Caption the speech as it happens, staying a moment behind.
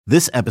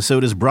This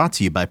episode is brought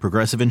to you by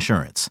Progressive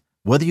Insurance.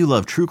 Whether you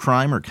love true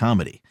crime or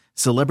comedy,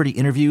 celebrity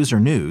interviews or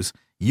news,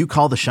 you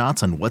call the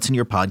shots on what's in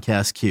your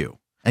podcast queue.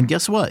 And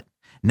guess what?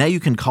 Now you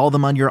can call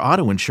them on your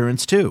auto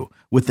insurance too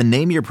with the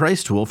Name Your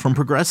Price tool from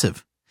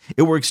Progressive.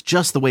 It works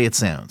just the way it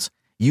sounds.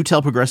 You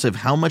tell Progressive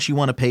how much you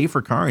want to pay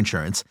for car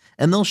insurance,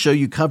 and they'll show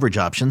you coverage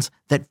options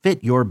that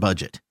fit your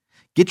budget.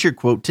 Get your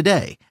quote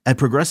today at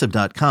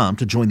Progressive.com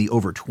to join the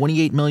over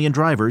 28 million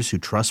drivers who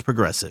trust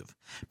Progressive.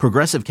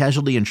 Progressive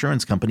Casualty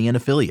Insurance Company and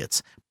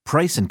Affiliates.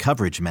 Price and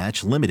coverage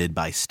match limited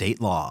by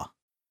state law.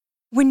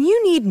 When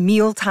you need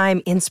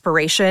mealtime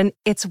inspiration,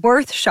 it's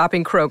worth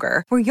shopping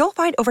Kroger, where you'll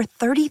find over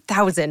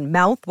 30,000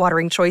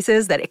 mouth-watering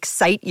choices that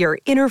excite your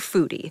inner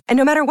foodie. And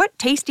no matter what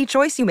tasty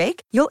choice you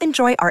make, you'll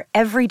enjoy our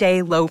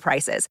everyday low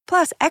prices,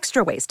 plus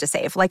extra ways to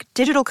save, like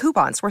digital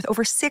coupons worth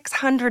over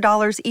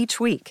 $600 each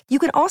week. You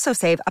can also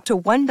save up to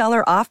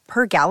 $1 off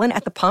per gallon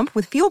at the pump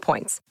with fuel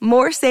points.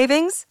 More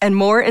savings and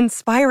more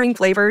inspiring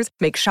flavors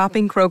make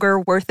shopping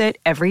Kroger worth it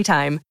every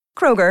time.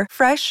 Kroger,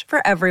 fresh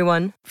for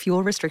everyone.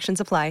 Fuel restrictions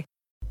apply.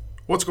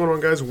 What's going on,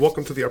 guys?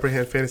 Welcome to the Upper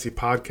Hand Fantasy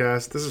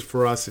Podcast. This is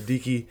Faraz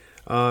Siddiqui.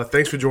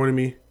 Thanks for joining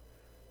me.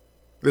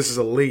 This is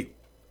a late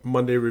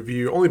Monday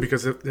review, only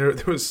because there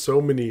was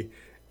so many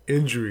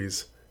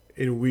injuries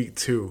in Week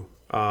 2.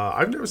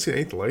 I've never seen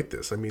anything like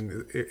this. I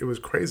mean, it was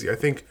crazy. I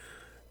think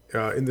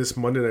in this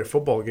Monday Night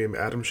Football game,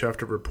 Adam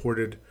Schefter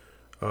reported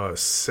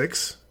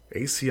 6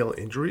 ACL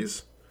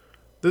injuries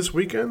this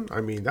weekend.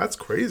 I mean, that's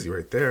crazy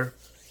right there.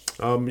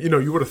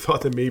 You would have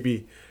thought that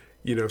maybe,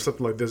 if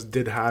something like this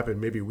did happen,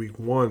 maybe Week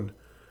 1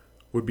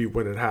 would be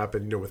when it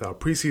happened, without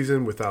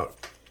preseason, without,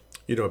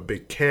 a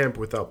big camp,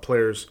 without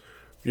players,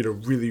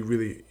 really,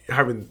 really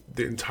having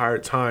the entire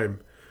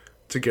time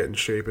to get in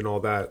shape and all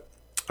that.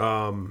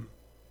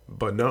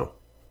 But no,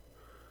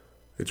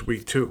 it's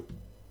Week 2.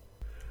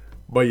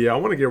 But yeah, I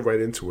want to get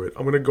right into it.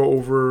 I'm going to go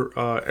over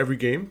every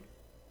game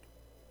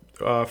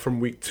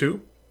from Week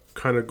 2,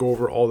 kind of go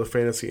over all the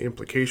fantasy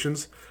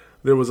implications.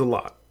 There was a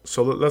lot.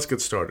 So let's get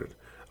started.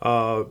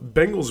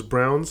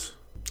 Bengals-Browns,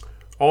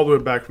 all the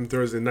way back from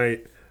Thursday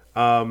night.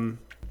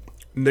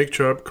 Nick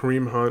Chubb,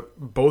 Kareem Hunt,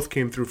 both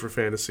came through for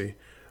fantasy.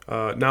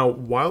 Now,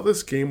 while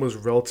this game was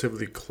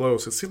relatively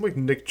close, it seemed like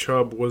Nick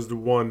Chubb was the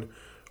one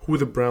who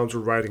the Browns were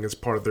riding as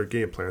part of their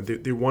game plan.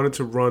 They wanted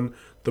to run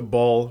the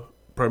ball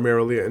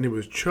primarily, and it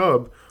was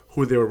Chubb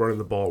who they were running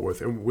the ball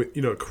with. And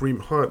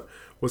Kareem Hunt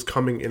was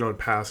coming in on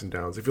passing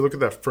downs. If you look at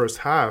that first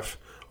half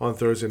on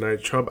Thursday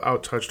night, Chubb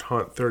out-touched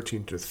Hunt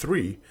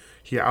 13-3.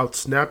 He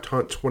out-snapped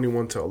Hunt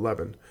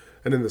 21-11.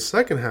 And in the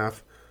second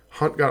half,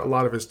 Hunt got a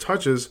lot of his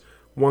touches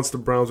once the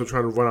Browns were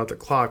trying to run out the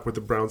clock, with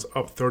the Browns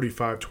up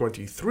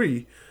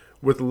 35-23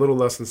 with a little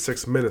less than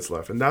 6 minutes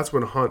left. And that's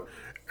when Hunt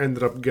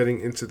ended up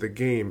getting into the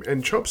game.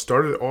 And Chubb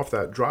started off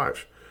that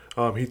drive.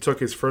 He took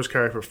his first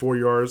carry for 4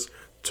 yards,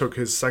 took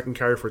his second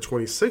carry for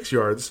 26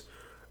 yards,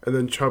 and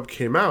then Chubb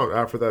came out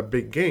after that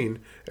big gain,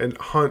 and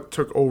Hunt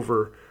took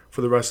over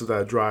for the rest of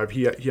that drive.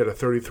 He had a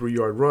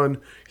 33-yard run.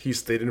 He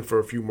stayed in for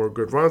a few more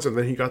good runs, and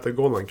then he got the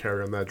goal line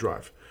carry on that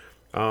drive.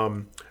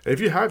 And if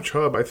you have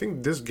Chubb, I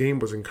think this game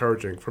was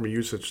encouraging from a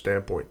usage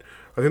standpoint.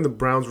 I think the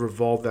Browns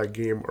revolved that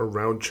game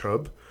around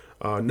Chubb,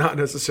 not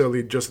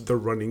necessarily just the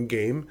running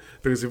game,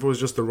 because if it was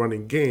just the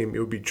running game, it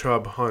would be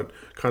Chubb, Hunt,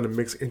 kind of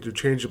mixed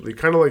interchangeably,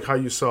 kind of like how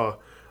you saw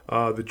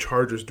the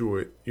Chargers do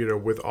it,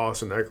 with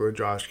Austin Eckler and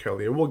Josh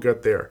Kelly, and we'll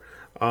get there.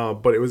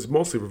 But it was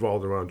mostly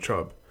revolved around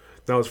Chubb.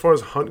 Now, as far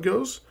as Hunt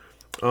goes,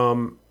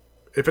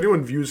 if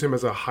anyone views him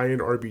as a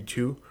high-end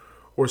RB2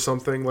 or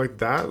something like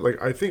that,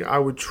 I think I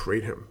would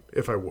trade him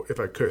if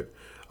I could.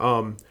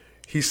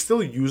 He's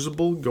still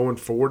usable going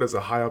forward as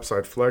a high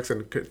upside flex,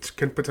 and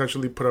can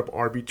potentially put up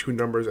RB2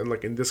 numbers, and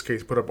in this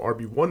case put up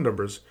RB1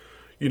 numbers,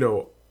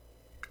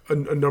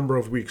 a number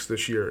of weeks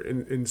this year,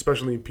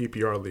 especially in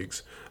PPR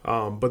leagues.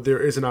 But there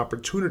is an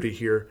opportunity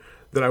here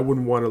that I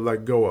wouldn't want to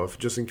let go of,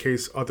 just in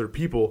case other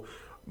people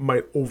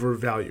might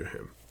overvalue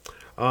him.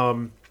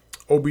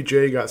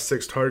 OBJ got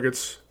 6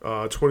 targets,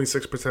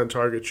 26%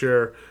 target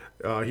share.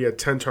 He had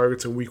 10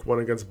 targets in Week 1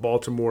 against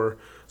Baltimore.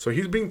 So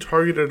he's being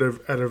targeted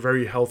at a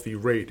very healthy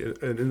rate.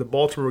 And in the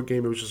Baltimore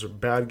game, it was just a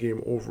bad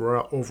game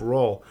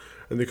overall,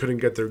 and they couldn't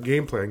get their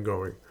game plan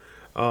going.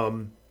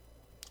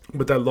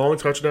 But that long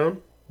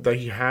touchdown that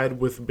he had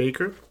with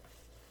Baker,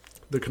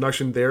 the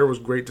connection there was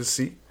great to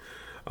see.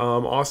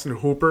 Austin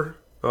Hooper,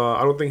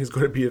 I don't think he's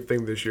going to be a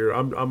thing this year.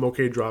 I'm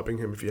okay dropping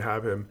him if you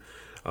have him.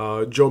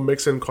 Joe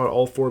Mixon caught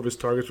all 4 of his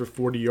targets for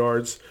 40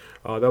 yards.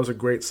 That was a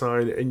great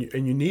sign,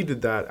 and you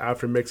needed that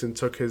after Mixon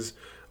took his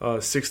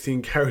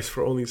 16 carries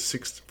for only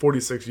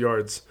 46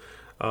 yards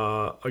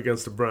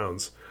against the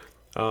Browns.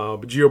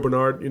 But Gio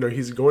Bernard,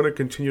 he's going to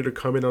continue to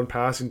come in on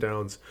passing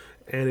downs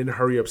and in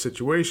hurry-up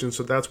situations,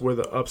 so that's where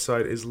the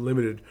upside is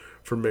limited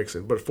for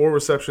Mixon. But 4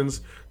 receptions,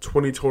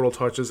 20 total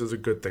touches is a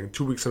good thing,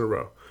 2 weeks in a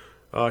row.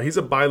 He's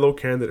a buy low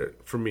candidate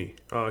for me.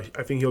 I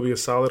think he'll be a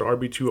solid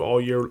RB2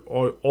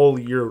 all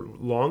year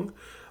long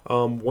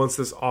once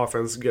this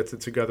offense gets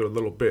it together a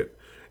little bit.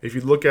 If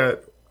you look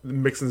at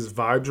Mixon's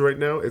vibes right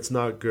now, it's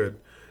not good.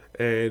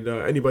 And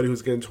anybody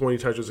who's getting 20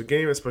 touches a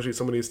game, especially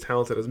somebody as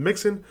talented as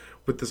Mixon,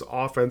 with this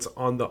offense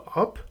on the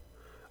up,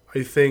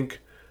 I think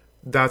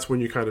that's when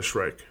you kind of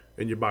strike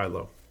and you buy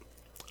low.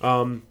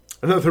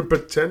 Another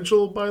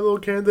potential buy low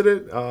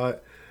candidate,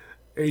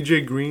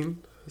 AJ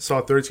Green,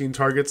 saw 13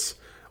 targets,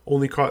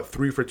 only caught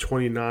 3 for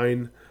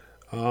 29.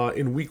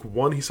 In week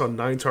 1, he saw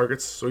 9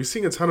 targets, so he's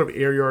seeing a ton of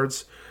air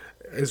yards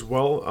as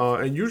well.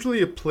 And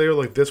usually a player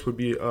like this would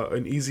be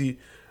an easy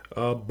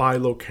buy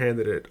low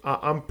candidate.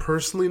 I'm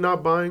personally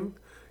not buying.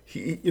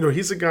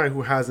 He's a guy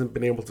who hasn't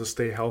been able to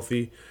stay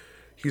healthy.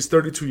 He's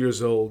 32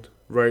 years old,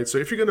 right? So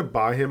if you're going to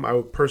buy him, I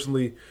would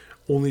personally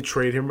only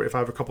trade him if I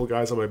have a couple of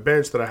guys on my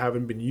bench that I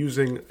haven't been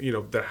using,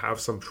 that have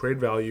some trade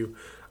value.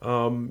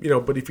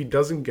 But if he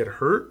doesn't get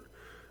hurt,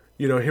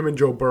 him and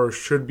Joe Burrow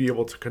should be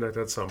able to connect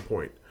at some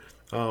point.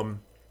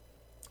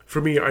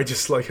 For me, I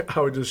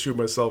would just shoot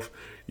myself,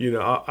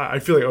 I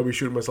feel like I'll be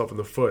shooting myself in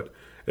the foot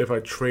if I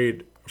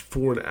trade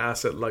for an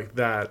asset like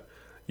that.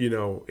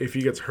 If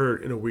he gets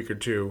hurt in a week or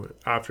two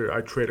after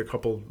I trade a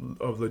couple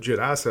of legit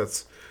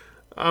assets,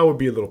 I would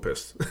be a little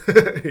pissed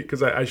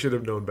because I should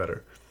have known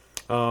better.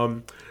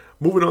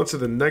 Moving on to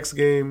the next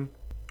game,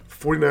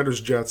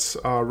 49ers Jets.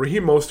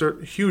 Raheem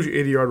Mostert, huge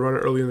 80-yard runner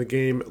early in the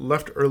game,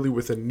 left early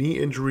with a knee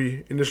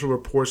injury. Initial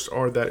reports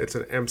are that it's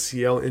an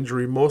MCL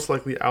injury, most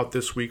likely out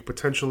this week,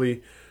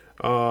 potentially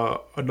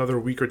another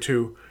week or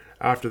two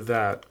after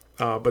that.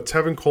 But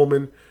Tevin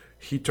Coleman,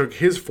 he took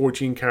his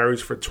 14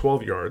 carries for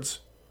 12 yards.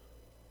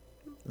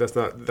 That's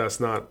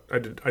not.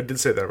 I did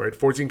say that right.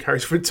 14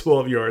 carries for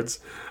 12 yards.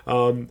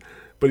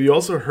 But he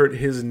also hurt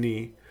his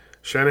knee.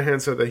 Shanahan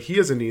said that he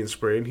has a knee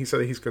sprain. He said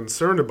that he's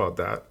concerned about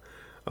that.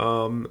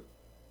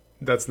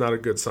 That's not a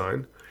good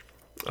sign.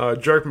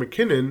 Jerick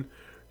McKinnon,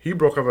 he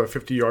broke up a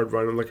 50-yard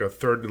run in like a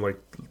third and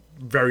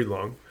very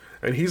long.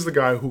 And he's the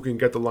guy who can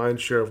get the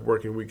lion's share of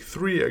work in week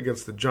 3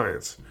 against the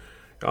Giants.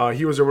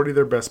 He was already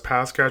their best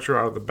pass catcher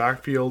out of the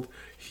backfield.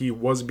 He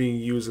was being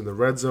used in the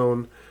red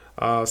zone.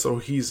 So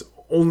he's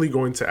only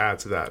going to add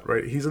to that,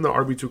 right? He's in the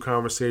RB2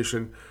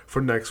 conversation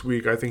for next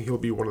week. I think he'll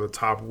be one of the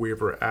top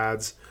waiver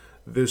adds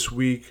this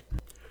week.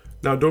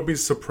 Now, don't be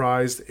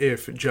surprised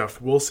if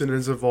Jeff Wilson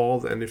is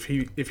involved and if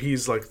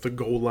he's like the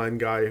goal line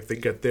guy if they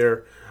get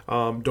there.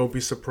 Don't be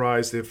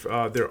surprised if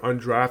their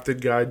undrafted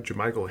guy,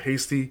 JaMycal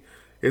Hasty,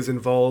 is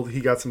involved. He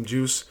got some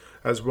juice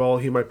as well.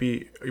 He might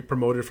be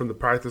promoted from the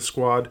practice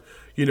squad.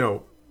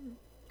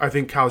 I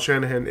think Kyle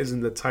Shanahan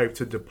isn't the type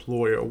to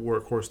deploy a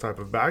workhorse type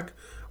of back,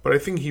 but I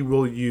think he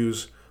will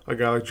use a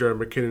guy like Jerick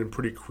McKinnon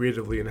pretty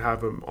creatively and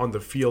have him on the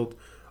field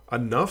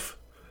enough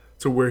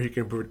to where he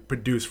can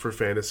produce for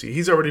fantasy.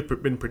 He's already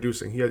been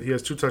producing. He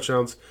has 2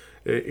 touchdowns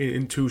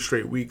in 2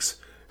 straight weeks,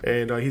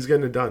 and he's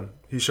getting it done.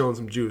 He's showing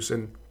some juice,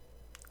 and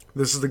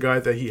this is the guy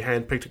that he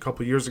handpicked a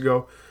couple years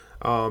ago,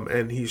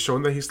 and he's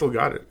shown that he still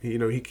got it.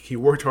 He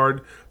worked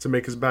hard to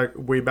make his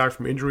way back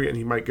from injury, and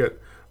he might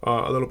get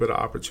a little bit of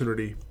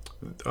opportunity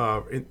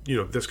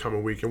this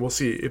coming week, and we'll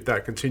see if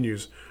that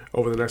continues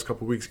over the next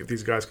couple of weeks if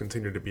these guys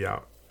continue to be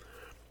out.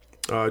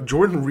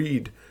 Jordan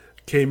Reed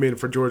came in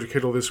for George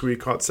Kittle this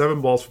week, caught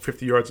 7 balls for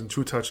 50 yards and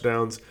 2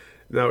 touchdowns.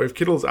 Now, if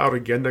Kittle's out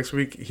again next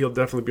week, he'll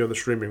definitely be on the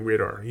streaming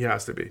radar. He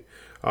has to be.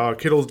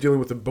 Kittle's dealing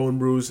with a bone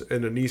bruise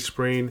and a knee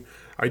sprain.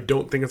 I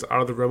don't think it's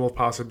out of the realm of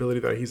possibility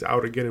that he's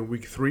out again in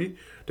week 3.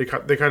 They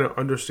kind of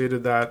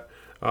understated that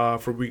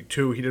for week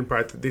 2. He didn't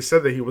practice. They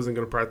said that he wasn't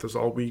going to practice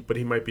all week, but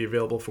he might be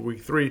available for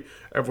week 3.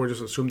 Everyone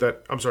just assumed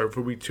that.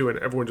 For week 2, and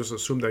everyone just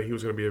assumed that he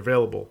was going to be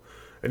available,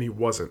 and he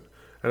wasn't.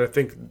 And I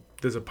think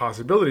there's a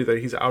possibility that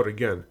he's out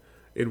again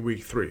in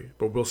week 3,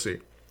 but we'll see.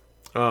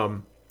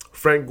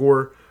 Frank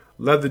Gore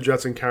led the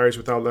Jets in carries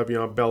without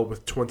Le'Veon Bell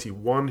with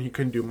 21. He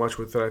couldn't do much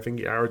with it. I think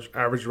he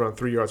averaged around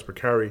 3 yards per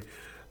carry.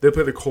 They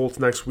play the Colts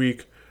next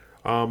week,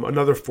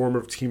 another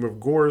former team of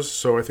Gore's,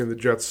 so I think the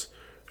Jets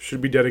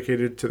should be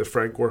dedicated to the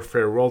Frank Gore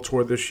farewell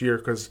tour this year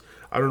because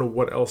I don't know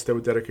what else they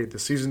would dedicate the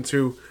season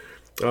to.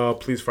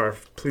 Please fire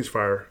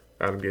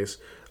Adam Gase.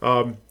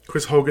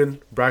 Chris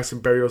Hogan,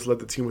 Braxton Berrios led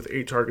the team with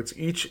 8 targets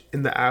each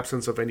in the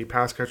absence of any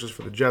pass catchers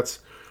for the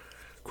Jets.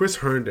 Chris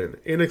Herndon,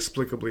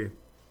 inexplicably,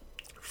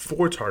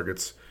 4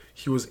 targets.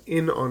 He was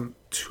in on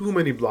too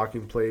many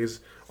blocking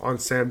plays on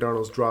Sam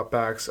Darnold's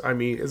dropbacks. I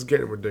mean, it's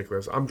getting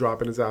ridiculous. I'm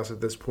dropping his ass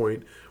at this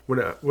point.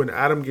 When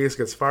Adam Gase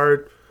gets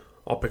fired,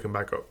 I'll pick him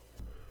back up.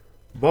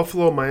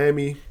 Buffalo,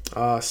 Miami,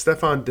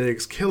 Stephon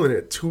Diggs killing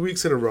it 2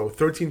 weeks in a row.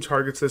 13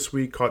 targets this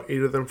week, caught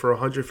 8 of them for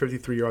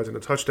 153 yards and a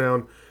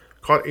touchdown.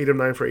 Caught 8 of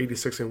 9 for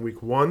 86 in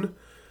week 1.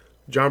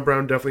 John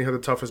Brown definitely had the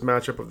toughest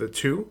matchup of the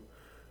 2,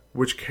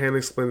 which can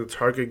explain the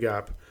target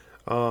gap.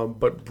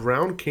 But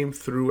Brown came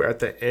through at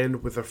the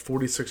end with a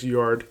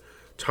 46-yard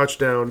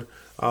touchdown.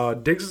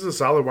 Diggs is a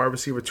solid wide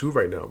receiver too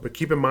right now, but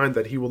keep in mind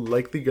that he will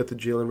likely get the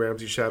Jalen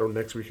Ramsey shadow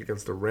next week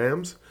against the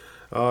Rams.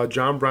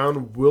 John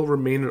Brown will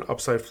remain an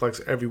upside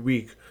flex every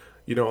week,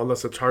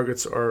 unless the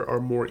targets are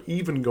more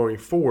even going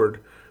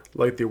forward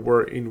like they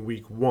were in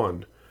week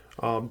 1.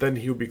 Then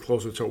he'll be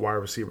closer to wide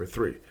receiver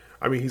 3.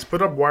 I mean, he's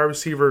put up wide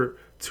receiver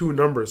 2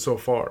 numbers so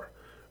far.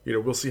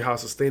 We'll see how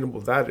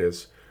sustainable that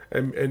is.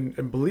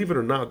 And believe it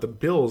or not, the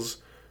Bills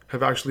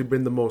have actually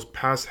been the most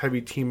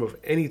pass-heavy team of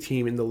any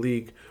team in the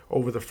league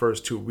over the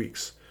first 2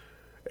 weeks.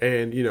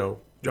 And,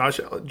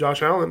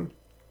 Josh Allen,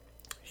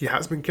 he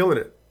has been killing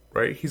it,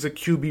 right? He's a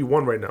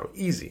QB1 right now,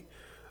 easy.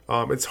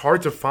 It's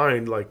hard to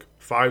find like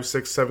 5,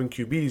 6, 7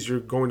 QBs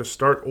you're going to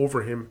start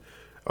over him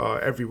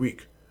every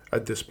week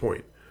at this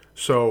point.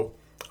 So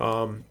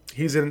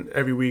he's in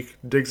every week.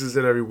 Diggs is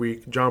in every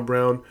week. John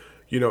Brown,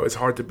 it's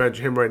hard to bench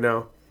him right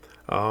now.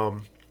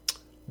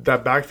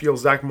 That backfield,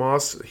 Zach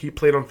Moss, he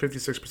played on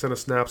 56% of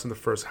snaps in the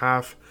first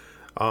half.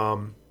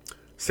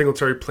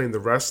 Singletary playing the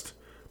rest.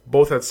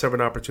 Both had 7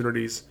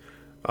 opportunities.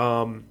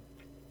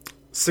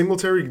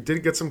 Singletary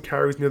did get some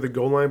carries near the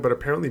goal line, but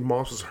apparently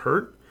Moss was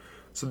hurt.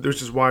 So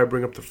this is why I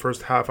bring up the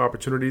first half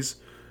opportunities.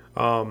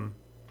 Because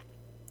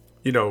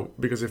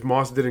if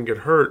Moss didn't get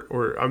hurt,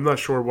 or I'm not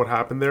sure what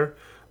happened there,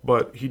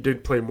 but he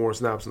did play more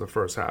snaps in the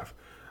first half.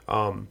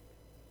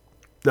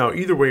 Now,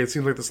 either way, it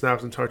seems like the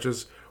snaps and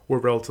touches were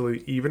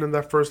relatively even in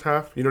that first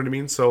half. You know what I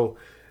mean? So,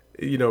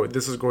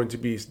 this is going to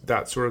be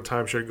that sort of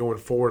timeshare going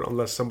forward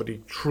unless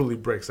somebody truly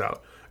breaks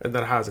out. And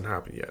that hasn't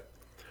happened yet.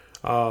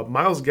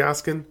 Myles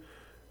Gaskin,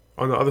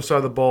 on the other side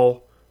of the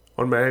ball,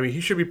 on Miami, he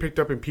should be picked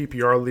up in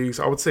PPR leagues.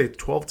 I would say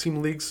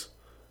 12-team leagues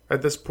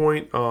at this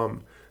point.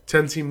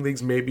 10-team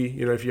leagues maybe,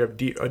 if you have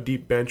a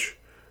deep bench.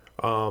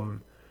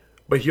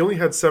 But he only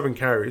had 7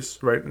 carries,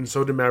 right? And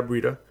so did Matt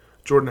Breida.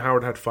 Jordan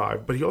Howard had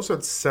 5. But he also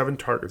had 7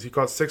 targets. He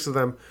caught 6 of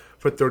them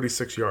for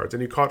 36 yards.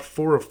 And he caught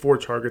 4 of 4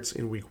 targets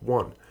in week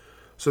 1.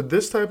 So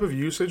this type of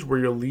usage where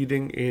you're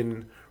leading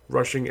in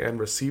rushing and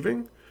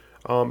receiving,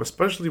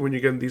 especially when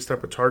you're getting these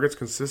type of targets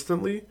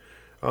consistently,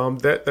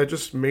 that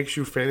just makes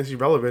you fantasy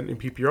relevant in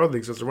PPR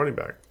leagues as a running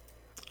back.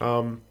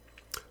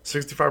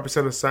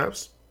 65% of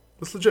snaps,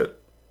 that's legit.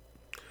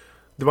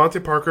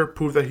 Devontae Parker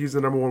proved that he's the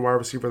number 1 wide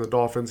receiver in the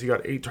Dolphins. He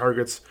got 8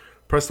 targets.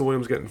 Preston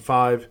Williams getting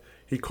 5.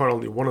 He caught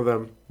only 1 of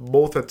them.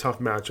 Both had tough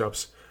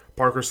matchups.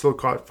 Parker still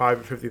caught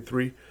 5 of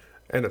 53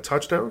 and a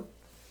touchdown.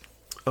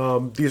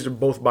 These are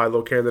both buy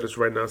low candidates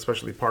right now,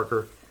 especially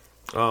Parker.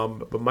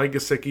 But Mike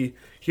Gesicki,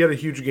 he had a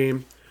huge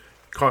game.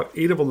 Caught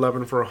 8 of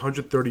 11 for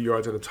 130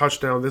 yards and a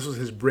touchdown. This was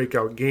his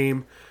breakout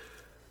game.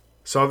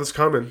 Saw this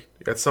coming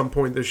at some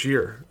point this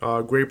year.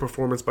 Great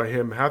performance by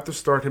him. Have to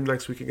start him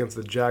next week against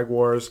the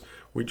Jaguars.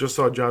 We just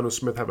saw Jonnu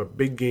Smith have a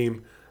big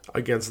game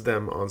against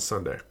them on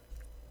Sunday.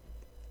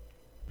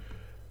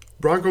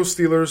 Broncos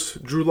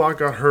Steelers. Drew Lock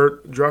got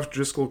hurt. Jeff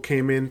Driscoll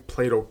came in,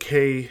 played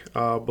okay,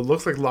 but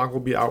looks like Lock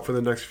will be out for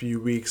the next few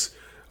weeks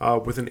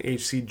with an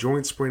HC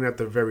joint sprain at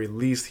the very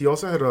least. He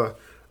also had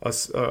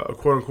a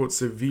quote-unquote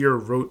severe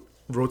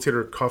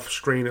rotator cuff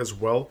strain as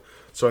well.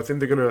 So I think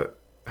they're going to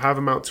have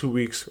him out 2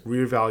 weeks,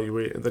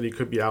 reevaluate, and then he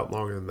could be out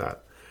longer than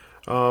that.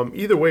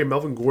 Either way,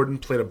 Melvin Gordon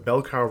played a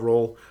bell cow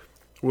role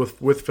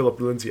with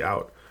Phillip Lindsay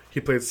out. He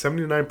played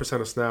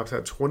 79% of snaps,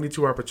 had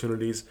 22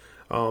 opportunities.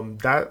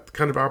 That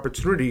kind of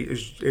opportunity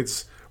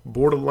it's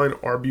borderline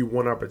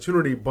RB1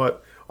 opportunity,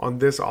 but on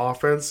this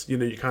offense,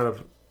 you kind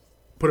of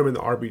put him in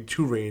the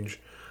RB2 range.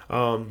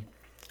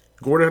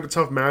 Gordon had a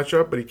tough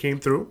matchup, but he came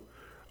through.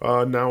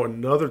 Now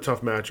another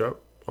tough matchup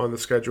on the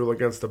schedule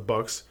against the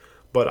Bucs,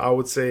 but I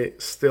would say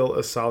still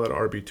a solid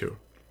RB2.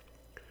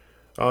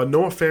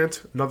 Noah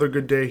Fant, another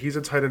good day. He's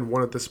a tight end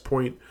 1 at this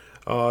point.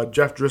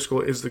 Jeff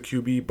Driscoll is the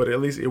QB, but at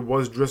least it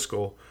was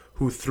Driscoll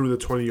who threw the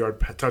 20-yard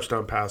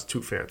touchdown pass to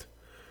Fant.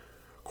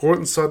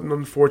 Courtland Sutton,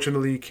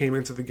 unfortunately, came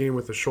into the game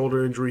with a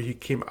shoulder injury. He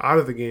came out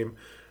of the game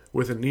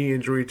with a knee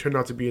injury. Turned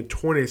out to be a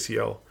torn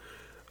ACL.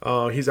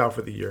 He's out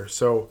for the year.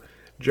 So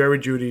Jerry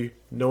Jeudy,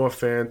 Noah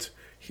Fant,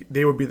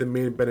 they would be the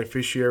main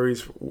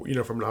beneficiaries,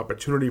 from an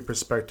opportunity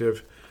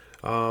perspective.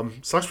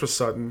 Sucks for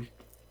Sutton.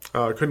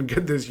 Couldn't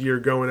get this year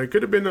going. It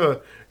could have been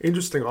an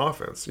interesting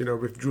offense,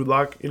 if Drew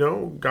Lock,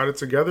 got it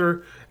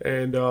together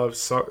and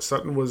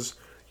Sutton was,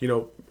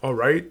 all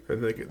right.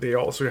 And they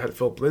also had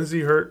Phillip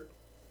Lindsay hurt.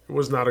 It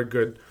was not a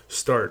good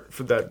start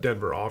for that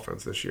Denver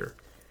offense this year.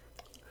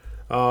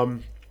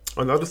 On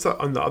the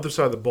other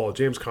side of the ball,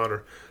 James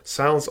Conner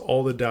silenced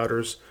all the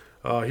doubters.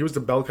 He was the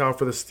bell cow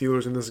for the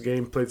Steelers in this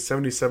game, played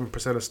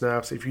 77% of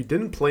snaps. If you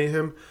didn't play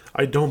him,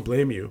 I don't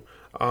blame you.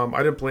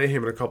 I didn't play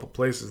him in a couple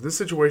places. This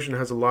situation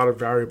has a lot of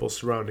variables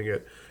surrounding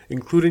it,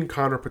 including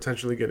Conner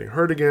potentially getting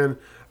hurt again,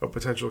 a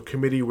potential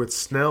committee with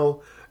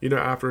Snell,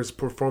 after his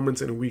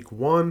performance in week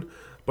 1.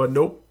 But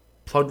nope,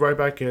 plugged right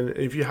back in. And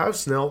if you have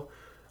Snell,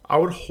 I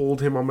would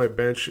hold him on my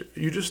bench.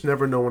 You just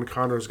never know when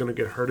Conner is going to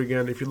get hurt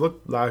again. If you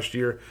look last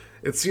year,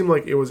 it seemed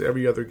like it was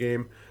every other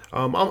game.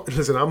 I'm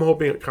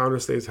hoping Conner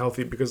stays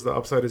healthy because the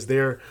upside is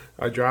there.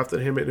 I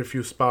drafted him in a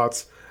few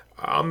spots.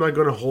 I'm not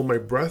going to hold my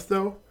breath,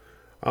 though.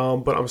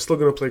 But I'm still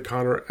going to play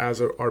Conner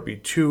as a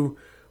RB2.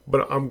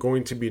 But I'm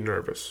going to be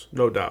nervous,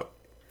 no doubt.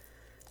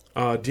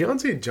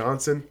 Deontay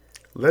Johnson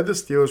led the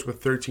Steelers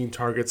with 13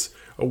 targets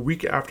a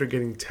week after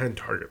getting 10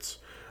 targets.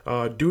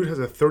 Dude has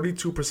a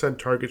 32%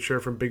 target share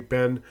from Big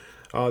Ben.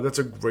 That's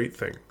a great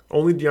thing.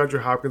 Only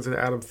DeAndre Hopkins and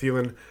Adam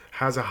Thielen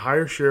has a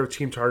higher share of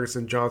team targets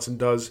than Johnson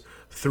does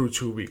through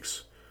 2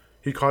 weeks.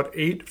 He caught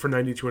 8 for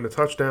 92 and a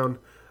touchdown.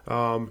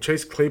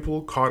 Chase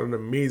Claypool caught an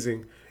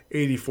amazing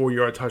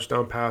 84-yard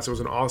touchdown pass. It was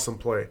an awesome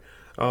play,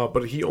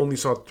 but he only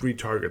saw 3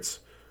 targets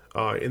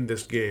in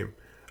this game.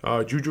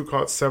 Juju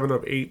caught 7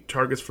 of 8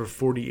 targets for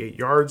 48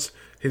 yards.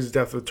 His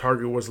depth of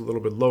target was a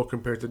little bit low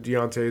compared to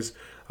Deontay's.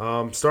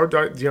 Start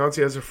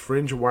Deontay as a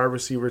fringe wide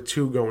receiver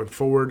 2 going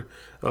forward.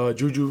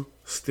 Juju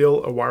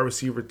still a wide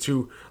receiver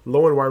 2,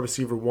 low end wide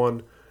receiver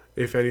 1,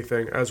 if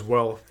anything, as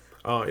well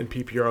in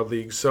PPR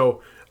leagues.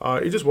 So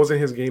it just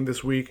wasn't his game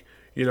this week.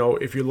 You know,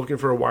 if you're looking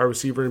for a wide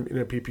receiver in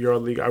a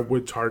PPR league, I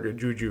would target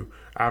Juju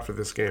after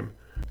this game.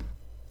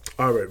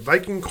 All right,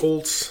 Viking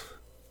Colts.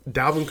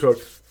 Dalvin Cook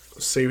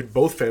saved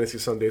both fantasy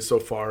Sundays so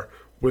far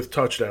with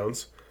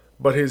touchdowns,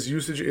 but his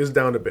usage is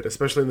down a bit,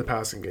 especially in the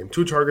passing game.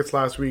 2 targets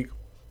last week,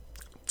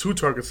 2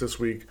 targets this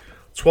week,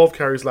 12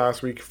 carries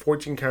last week,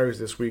 14 carries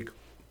this week.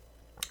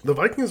 The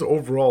Vikings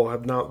overall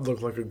have not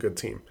looked like a good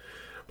team,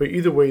 but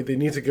either way, they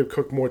need to give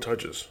Cook more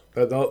touches.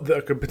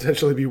 That could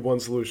potentially be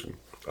one solution.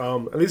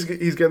 At least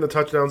he's getting the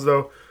touchdowns,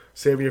 though,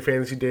 saving your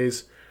fantasy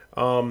days.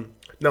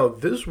 Now,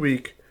 this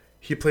week,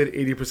 he played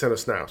 80% of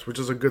snaps, which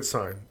is a good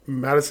sign.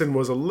 Madison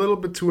was a little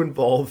bit too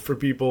involved for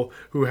people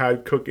who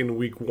had Cook in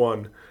week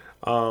 1.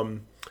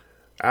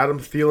 Adam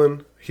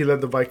Thielen, he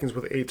led the Vikings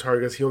with 8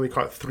 targets. He only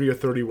caught 3 of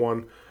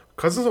 31.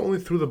 Cousins only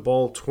threw the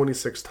ball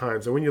 26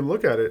 times. And when you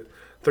look at it,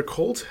 the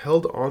Colts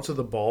held onto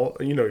the ball.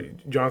 You know,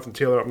 Jonathan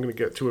Taylor, I'm going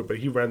to get to it, but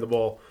he ran the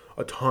ball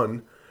a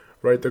ton,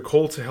 right? The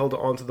Colts held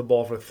onto the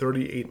ball for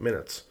 38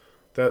 minutes.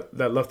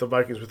 That left the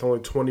Vikings with only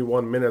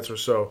 21 minutes or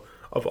so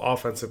of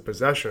offensive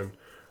possession.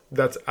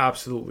 That's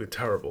absolutely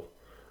terrible.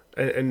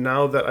 And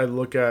now that I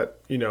look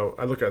at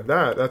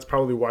that, that's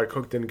probably why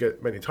Cook didn't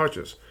get many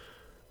touches.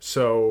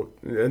 So,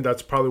 and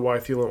that's probably why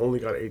Thielen only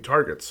got 8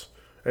 targets.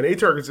 And 8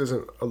 targets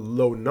isn't a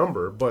low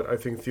number, but I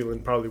think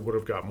Thielen probably would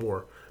have got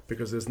more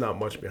because there's not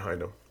much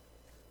behind him.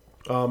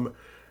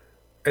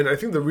 And I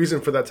think the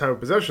reason for that time of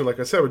possession, like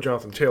I said with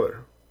Jonathan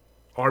Taylor,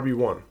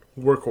 RB1,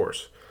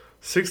 workhorse,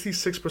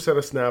 66%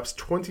 of snaps,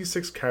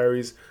 26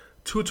 carries,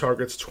 2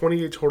 targets,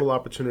 28 total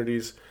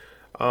opportunities.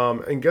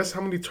 And guess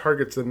how many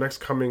targets the next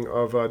coming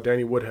of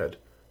Danny Woodhead,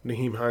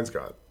 Nyheim Hines,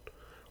 got?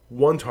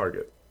 1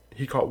 target.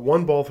 He caught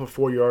 1 ball for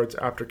 4 yards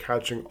after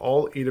catching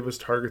all 8 of his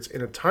targets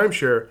in a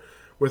timeshare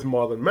with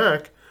Marlon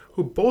Mack,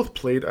 who both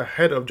played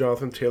ahead of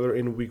Jonathan Taylor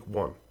in week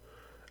 1.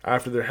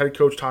 After their head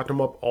coach talked him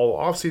up all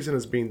offseason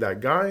as being that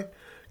guy,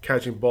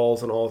 catching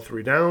balls on all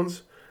 3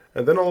 downs,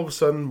 and then all of a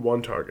sudden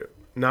 1 target.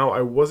 Now,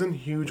 I wasn't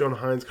huge on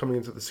Hines coming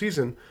into the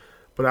season,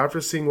 but after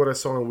seeing what I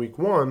saw in week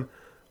 1,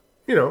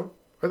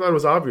 I thought it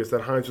was obvious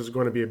that Hines was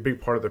going to be a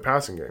big part of their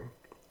passing game.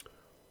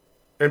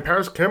 And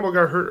Paris Campbell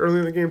got hurt early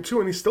in the game too,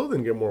 and he still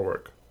didn't get more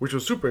work, which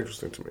was super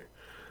interesting to me.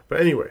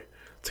 But anyway,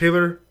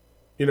 Taylor,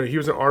 he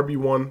was an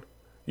RB1,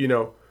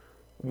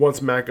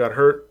 once Matt got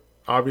hurt,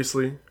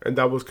 obviously, and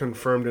that was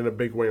confirmed in a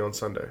big way on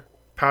Sunday.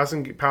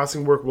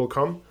 Passing work will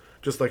come,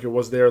 just like it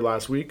was there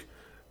last week.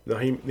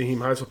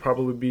 Nyheim Hines will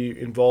probably be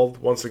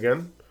involved once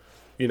again.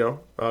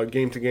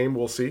 Game to game,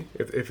 we'll see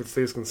if it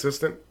stays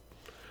consistent.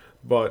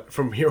 But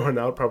from here on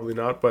out, probably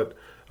not. But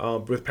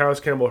with Paris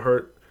Campbell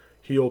hurt,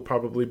 he'll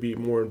probably be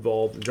more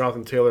involved. And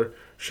Jonathan Taylor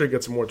should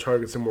get some more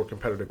targets in more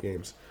competitive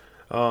games.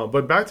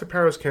 But back to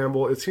Paris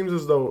Campbell, it seems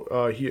as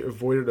though he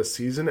avoided a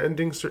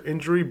season-ending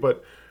injury,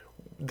 but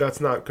that's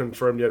not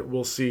confirmed yet.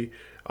 We'll see.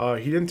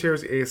 He didn't tear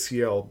his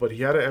ACL, but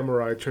he had an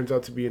MRI. It turns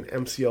out to be an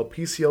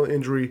MCL-PCL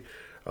injury.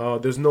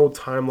 There's no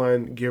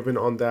timeline given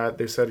on that.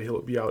 They said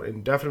he'll be out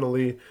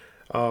indefinitely.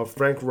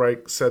 Frank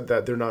Reich said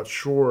that they're not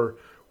sure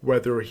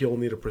whether he'll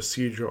need a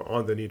procedure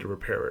on the knee to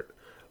repair it.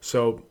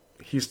 So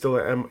he's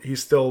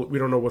still we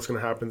don't know what's going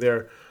to happen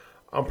there.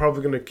 I'm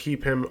probably going to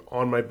keep him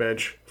on my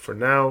bench for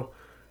now.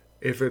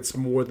 If it's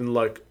more than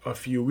like a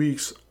few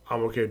weeks,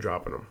 I'm okay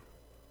dropping him.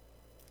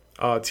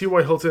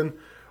 T.Y. Hilton,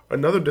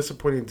 another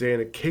disappointing day in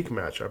a cake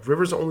matchup.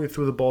 Rivers only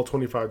threw the ball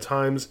 25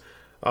 times,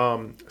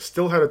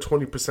 still had a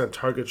 20%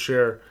 target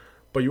share,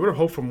 but you would have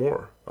hoped for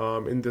more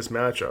in this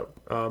matchup.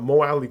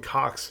 Mo Alley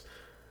Cox,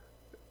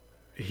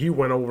 he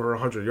went over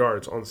 100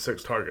 yards on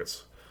 6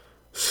 targets.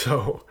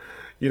 So,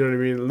 you know what I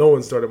mean? No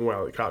one started Mo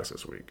Alley Cox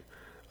this week.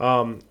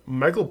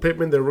 Michael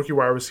Pittman, their rookie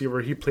wide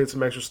receiver, he played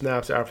some extra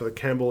snaps after the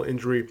Campbell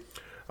injury.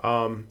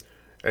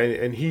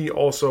 And he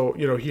also,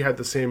 he had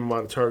the same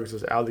amount of targets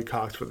as Alley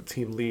Cox for the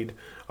team lead.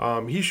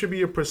 He should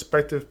be a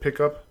prospective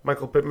pickup,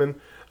 Michael Pittman,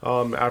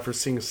 after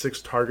seeing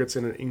 6 targets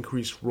in an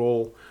increased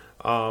role.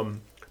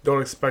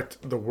 Don't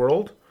expect the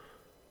world,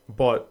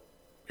 but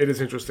it is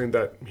interesting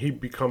that he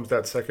becomes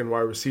that second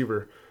wide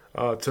receiver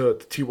to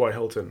T.Y.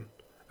 Hilton.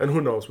 And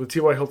who knows, with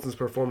T.Y. Hilton's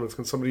performance,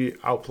 can somebody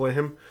outplay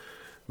him?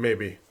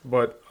 Maybe.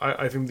 But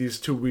I think these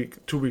 2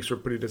 weeks were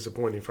pretty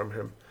disappointing from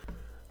him.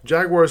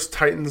 Jaguars,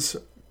 Titans,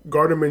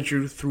 Gardner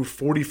Minshew threw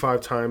 45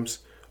 times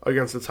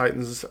against the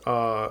Titans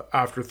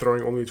after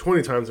throwing only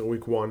 20 times in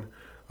week 1.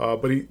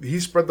 But he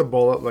spread the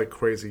ball out like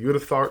crazy. You would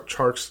have thought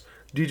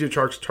DJ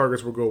Chark's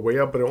targets would go way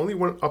up, but it only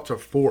went up to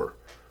 4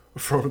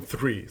 from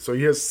 3. So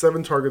he has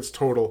 7 targets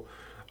total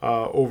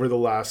over the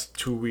last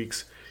 2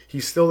 weeks. He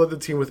still led the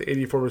team with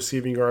 84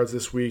 receiving yards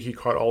this week. He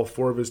caught all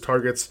 4 of his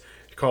targets.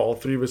 He caught all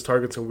 3 of his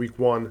targets in week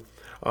 1.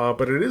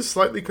 But it is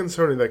slightly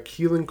concerning that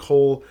Keelan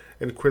Cole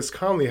and Chris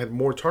Conley had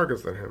more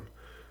targets than him.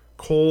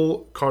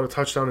 Cole caught a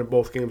touchdown in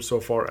both games so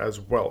far as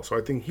well. So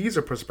I think he's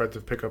a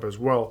prospective pickup as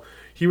well.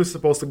 He was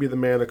supposed to be the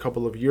man a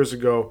couple of years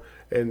ago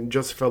and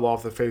just fell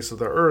off the face of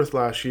the earth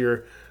last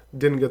year.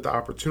 Didn't get the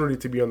opportunity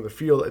to be on the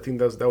field. I think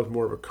that was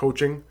more of a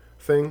coaching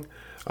thing.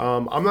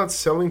 I'm not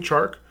selling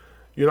Chark.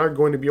 You're not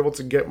going to be able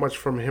to get much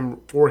for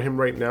him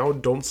right now.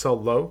 Don't sell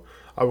low.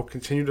 I will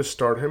continue to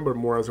start him, but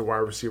more as a wide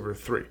receiver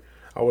 3.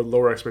 I would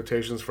lower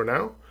expectations for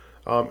now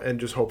and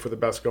just hope for the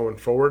best going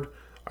forward.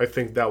 I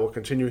think that will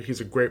continue. He's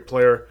a great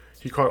player.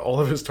 He caught all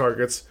of his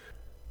targets.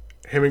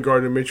 Him and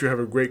Gardner Minshew have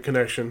a great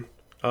connection.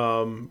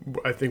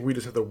 I think we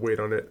just have to wait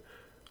on it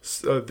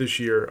this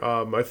year.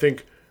 I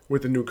think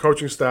with the new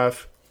coaching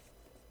staff,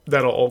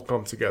 that'll all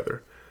come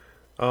together.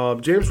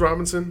 James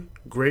Robinson,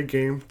 great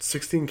game.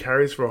 16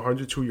 carries for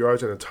 102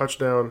 yards and a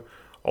touchdown.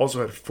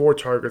 Also had 4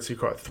 targets. He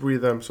caught 3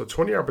 of them. So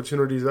 20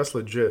 opportunities, that's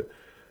legit.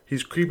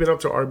 He's creeping up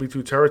to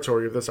RB2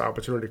 territory if this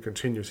opportunity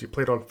continues. He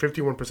played on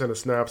 51% of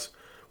snaps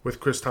with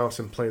Chris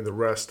Thompson playing the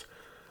rest.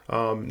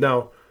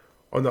 Now,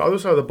 on the other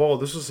side of the ball,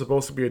 this was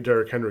supposed to be a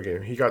Derrick Henry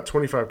game. He got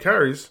 25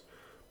 carries,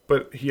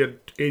 but he had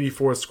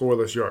 84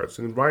 scoreless yards.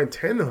 And Ryan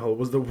Tannehill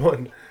was the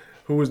one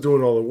who was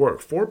doing all the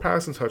work. 4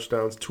 passing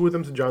touchdowns, 2 of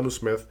them to Jonnu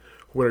Smith,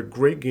 who had a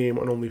great game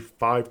on only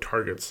 5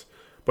 targets.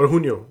 But who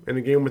knew? In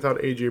a game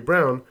without A.J.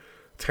 Brown,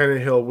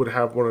 Tannehill would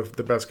have one of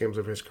the best games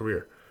of his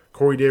career.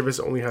 Corey Davis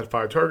only had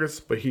 5 targets,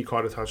 but he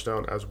caught a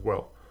touchdown as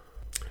well.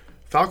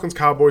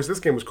 Falcons-Cowboys, this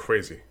game was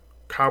crazy.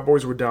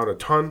 Cowboys were down a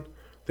ton.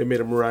 They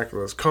made a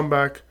miraculous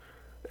comeback.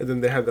 And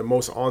then they had the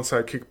most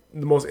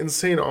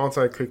insane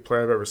onside kick play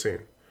I've ever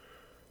seen.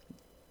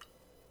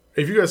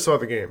 If you guys saw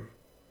the game,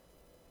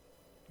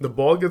 the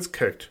ball gets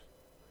kicked,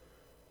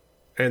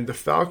 and the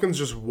Falcons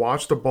just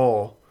watch the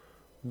ball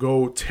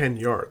go 10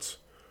 yards.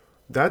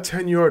 That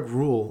 10-yard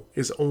rule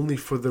is only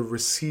for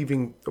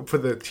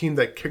the team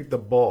that kicked the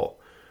ball.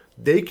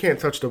 They can't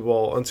touch the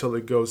ball until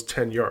it goes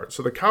 10 yards.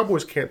 So the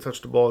Cowboys can't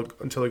touch the ball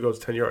until it goes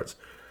 10 yards.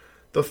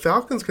 The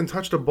Falcons can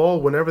touch the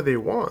ball whenever they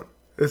want.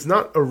 It's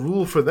not a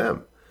rule for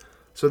them.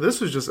 So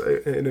this was just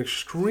an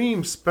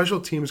extreme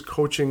special teams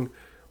coaching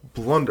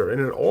blunder,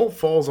 and it all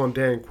falls on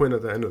Dan Quinn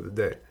at the end of the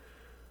day.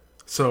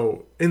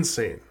 So,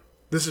 insane.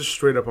 This is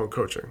straight up on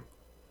coaching.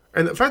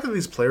 And the fact that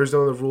these players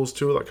don't know the rules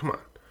too, like, come on.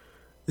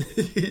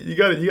 you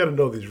gotta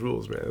know these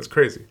rules, man. It's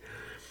crazy.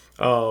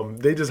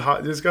 They just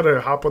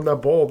gotta hop on that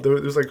ball.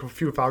 There's like a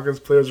few Falcons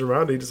players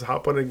around. They just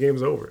hop on it,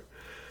 game's over.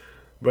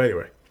 But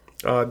anyway,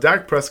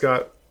 Dak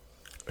Prescott,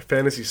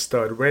 fantasy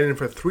stud, ran in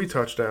for 3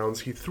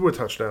 touchdowns. He threw a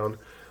touchdown.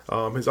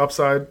 His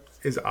upside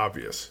is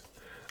obvious.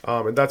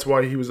 And that's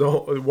why he was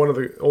one of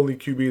the only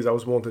QBs I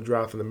was willing to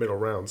draft in the middle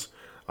rounds.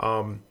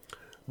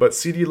 But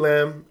CeeDee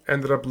Lamb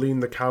ended up leading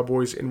the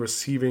Cowboys in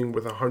receiving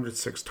with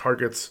 106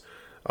 targets.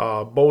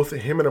 Both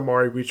him and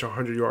Amari reached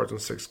 100 yards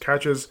and 6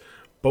 catches.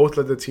 Both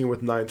led the team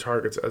with 9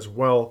 targets as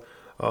well.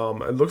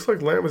 It looks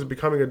like Lamb is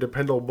becoming a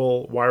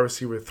dependable wide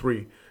receiver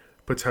 3,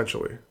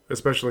 potentially,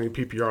 especially in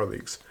PPR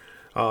leagues.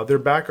 Their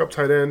backup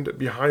tight end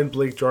behind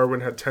Blake Jarwin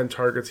had 10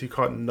 targets. He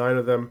caught 9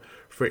 of them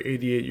for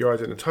 88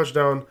 yards and a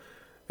touchdown.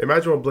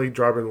 Imagine what Blake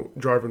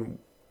Jarwin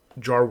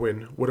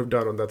would have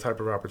done on that type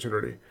of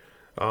opportunity.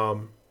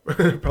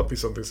 Probably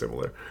something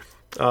similar.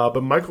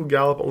 But Michael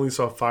Gallup only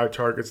saw 5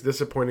 targets.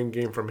 Disappointing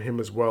game from him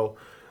as well.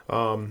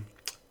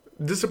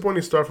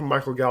 Disappointing start from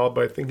Michael Gallup,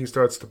 but I think he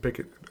starts to pick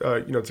it,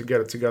 to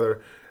get it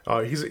together.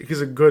 He's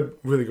a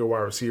really good wide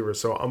receiver,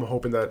 so I'm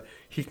hoping that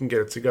he can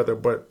get it together.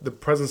 But the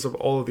presence of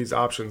all of these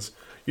options,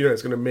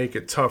 is going to make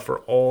it tough for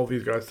all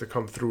these guys to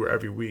come through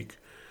every week.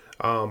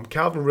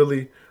 Calvin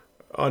Ridley,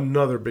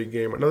 another big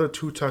game, another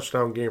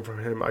 2-touchdown game from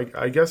him.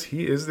 I guess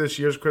he is this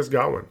year's Chris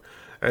Godwin.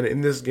 And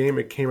in this game,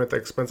 it came at the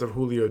expense of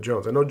Julio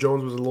Jones. I know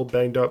Jones was a little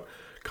banged up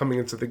coming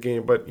into the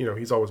game, but,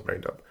 he's always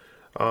banged up.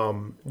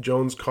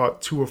 Jones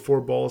caught 2 of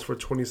 4 balls for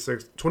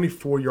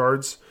 24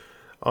 yards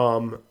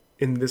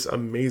in this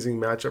amazing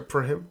matchup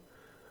for him.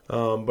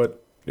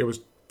 But it was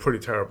pretty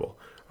terrible.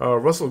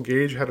 Russell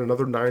Gage had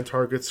another 9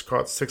 targets,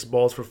 caught 6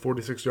 balls for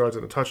 46 yards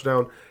and a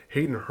touchdown.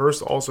 Hayden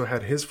Hurst also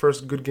had his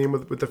first good game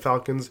with the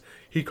Falcons.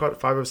 He caught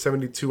 5 of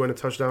 72 and a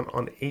touchdown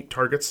on 8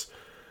 targets.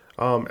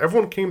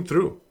 Everyone came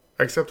through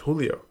except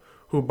Julio,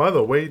 who, by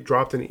the way,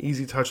 dropped an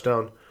easy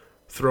touchdown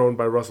thrown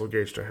by Russell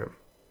Gage to him.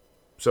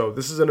 So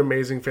this is an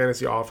amazing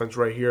fantasy offense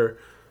right here.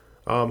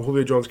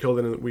 Julio Jones killed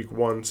it in week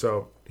 1,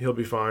 so he'll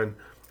be fine.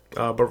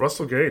 But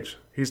Russell Gage,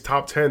 he's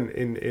top 10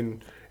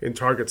 in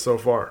targets so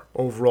far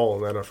overall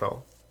in the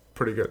NFL.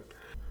 Pretty good.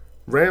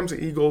 Rams,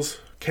 Eagles,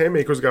 Cam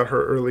Akers got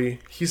hurt early.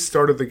 He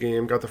started the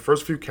game, got the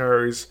first few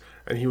carries,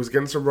 and he was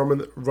getting some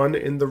run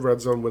in the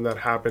red zone when that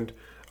happened.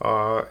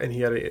 And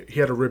he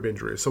had a rib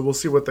injury, so we'll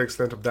see what the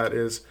extent of that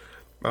is.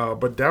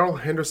 But Darrell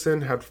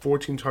Henderson had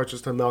 14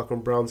 touches to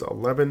Malcolm Brown's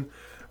 11.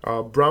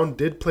 Brown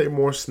did play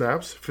more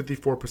snaps,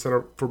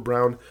 54% for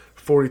Brown,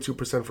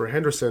 42% for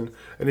Henderson.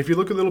 And if you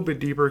look a little bit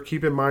deeper,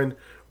 keep in mind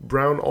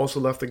Brown also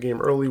left the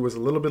game early, was a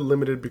little bit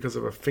limited because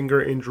of a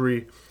finger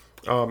injury,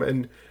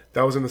 and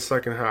that was in the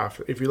second half.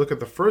 If you look at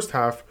the first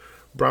half,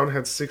 Brown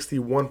had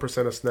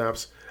 61% of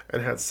snaps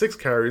and had 6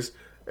 carries,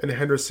 and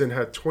Henderson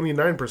had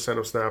 29%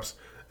 of snaps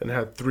and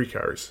had 3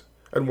 carries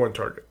and 1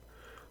 target.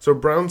 So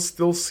Brown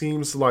still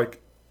seems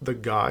like the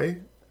guy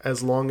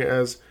as long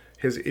as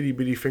his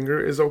itty-bitty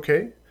finger is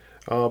okay.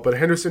 But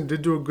Henderson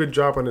did do a good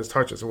job on his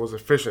touches and was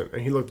efficient,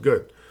 and he looked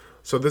good.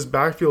 So this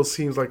backfield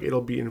seems like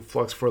it'll be in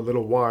flux for a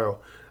little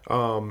while,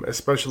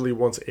 especially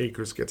once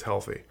Akers gets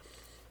healthy.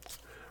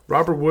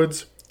 Robert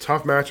Woods,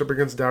 tough matchup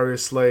against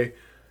Darius Slay.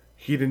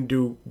 He didn't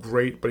do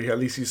great, but at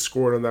least he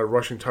scored on that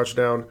rushing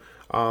touchdown.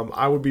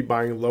 I would be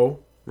buying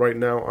low right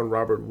now on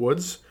Robert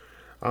Woods.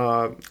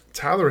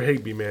 Tyler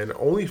Higbee, man,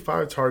 only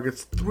 5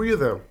 targets, 3 of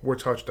them were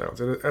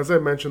touchdowns. And as I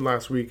mentioned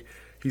last week,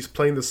 he's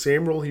playing the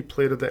same role he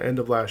played at the end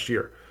of last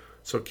year.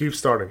 So keep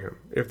starting him.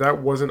 If that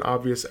wasn't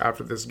obvious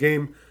after this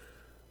game,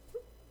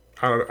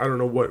 I don't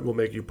know what will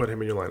make you put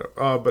him in your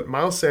lineup. But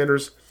Miles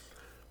Sanders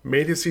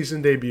made his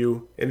season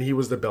debut, and he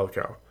was the bell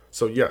cow.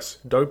 So yes,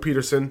 Doug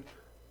Peterson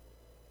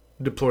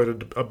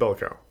deployed a bell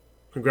cow.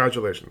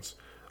 Congratulations.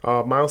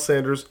 Miles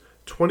Sanders,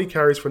 20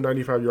 carries for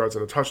 95 yards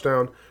and a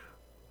touchdown.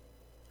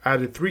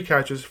 Added 3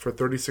 catches for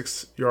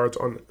 36 yards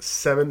on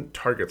 7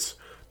 targets.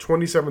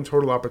 27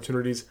 total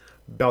opportunities,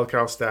 bell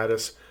cow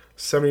status.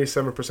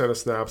 77% of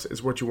snaps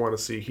is what you want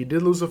to see. He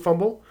did lose a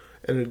fumble,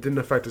 and it didn't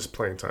affect his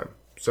playing time.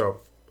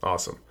 So,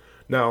 awesome.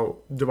 Now,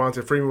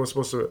 Devonta Freeman was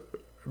supposed to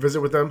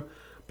visit with them,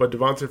 but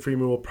Devonta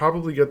Freeman will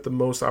probably get the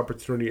most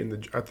opportunity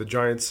at the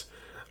Giants.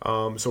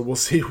 So we'll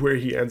see where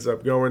he ends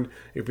up going.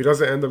 If he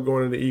doesn't end up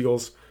going to the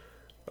Eagles,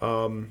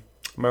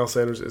 Miles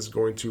Sanders is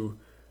going to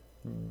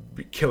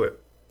kill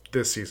it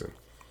this season.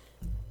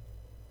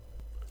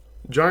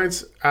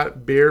 Giants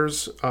at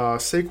Bears.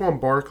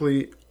 Saquon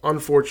Barkley,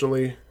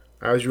 unfortunately,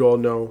 as you all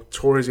know,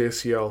 tore his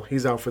ACL.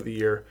 He's out for the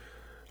year.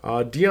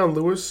 Dion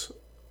Lewis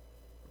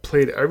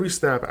played every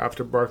snap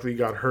after Barkley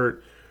got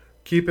hurt.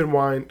 Keep in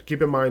mind,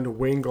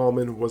 Wayne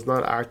Gallman was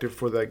not active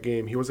for that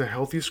game. He was a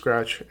healthy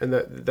scratch, and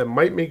that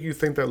might make you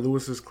think that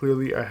Lewis is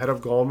clearly ahead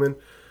of Gallman,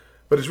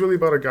 but it's really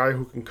about a guy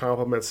who can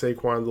complement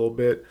Saquon a little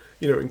bit,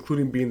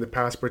 including being the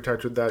pass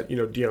protector that,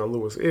 Dion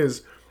Lewis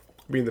is,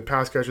 being the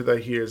pass catcher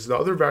that he is. The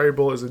other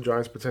variable is the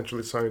Giants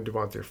potentially signing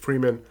Devonta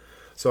Freeman.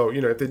 So,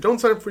 if they don't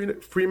sign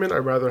Freeman, I'd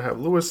rather have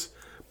Lewis,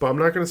 but I'm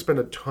not going to spend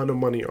a ton of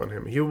money on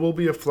him. He will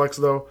be a flex,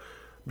 though,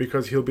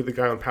 because he'll be the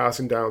guy on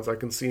passing downs. I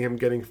can see him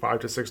getting 5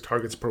 to 6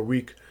 targets per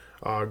week.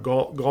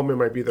 Gallman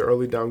might be the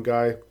early down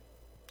guy,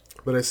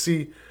 but I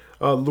see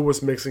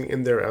Lewis mixing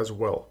in there as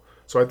well.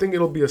 So I think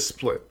it'll be a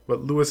split,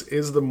 but Lewis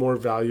is the more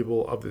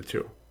valuable of the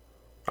two,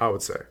 I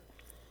would say.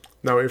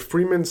 Now, if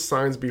Freeman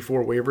signs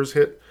before waivers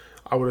hit,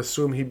 I would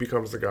assume he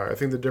becomes the guy. I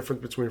think the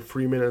difference between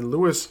Freeman and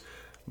Lewis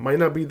might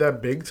not be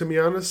that big, to be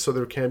honest, so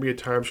there can be a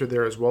timeshare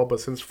there as well. But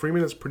since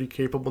Freeman is pretty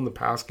capable in the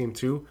pass game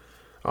too,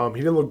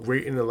 he didn't look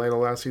great in Atlanta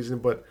last season,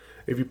 but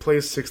if he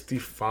plays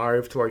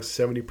 65 to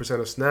 70%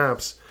 of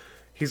snaps,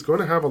 he's going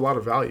to have a lot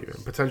of value,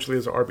 and potentially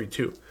as an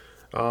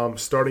RB2,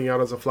 starting out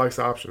as a flex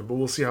option. But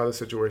we'll see how the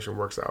situation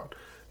works out.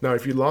 Now,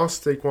 if you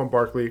lost Saquon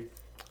Barkley,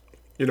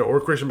 or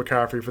Christian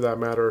McCaffrey for that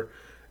matter,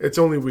 it's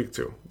only week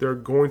 2. There are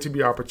going to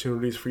be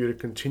opportunities for you to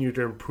continue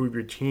to improve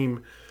your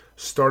team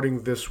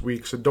starting this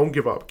week. So don't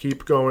give up.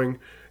 Keep going.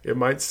 It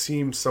might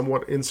seem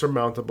somewhat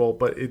insurmountable,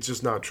 but it's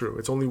just not true.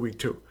 It's only week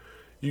 2.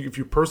 If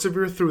you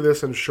persevere through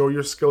this and show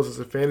your skills as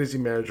a fantasy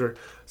manager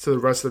to the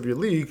rest of your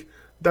league,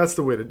 that's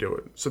the way to do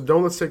it. So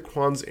don't let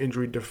Saquon's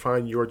injury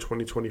define your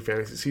 2020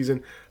 fantasy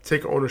season.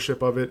 Take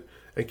ownership of it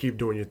and keep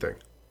doing your thing.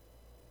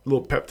 A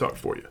little pep talk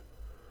for you.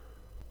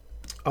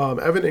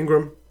 Evan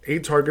Ingram,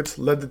 8 targets,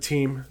 led the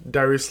team.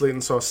 Darius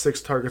Slayton saw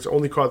 6 targets,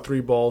 only caught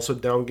 3 balls, so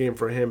down game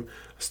for him.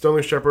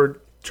 Sterling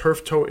Shepard,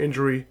 turf toe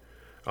injury.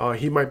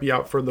 He might be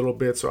out for a little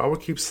bit, so I would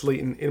keep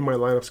Slayton in my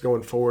lineups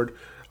going forward,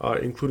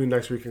 including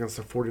next week against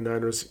the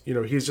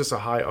 49ers. He's just a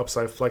high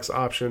upside flex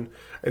option,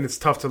 and it's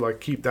tough to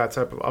keep that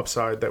type of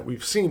upside that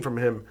we've seen from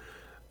him,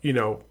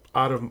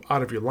 out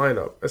of your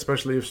lineup,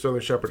 especially if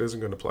Sterling Shepard isn't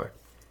going to play.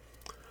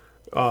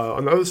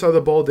 On the other side of the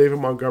ball, David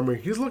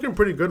Montgomery, he's looking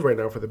pretty good right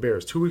now for the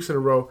Bears. 2 weeks in a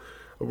row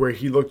where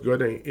he looked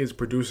good and is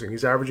producing.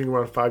 He's averaging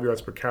around 5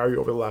 yards per carry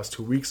over the last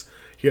 2 weeks.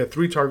 He had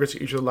 3 targets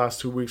each of the last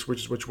 2 weeks, which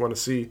is what you want to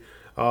see.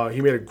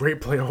 He made a great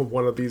play on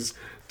one of these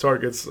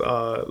targets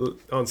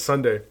on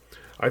Sunday.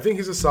 I think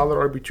he's a solid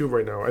RB2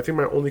 right now. I think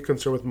my only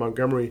concern with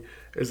Montgomery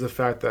is the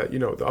fact that,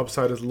 the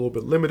upside is a little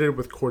bit limited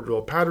with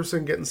Cordell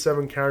Patterson getting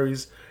 7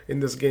 carries in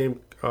this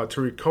game,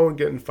 Tariq Cohen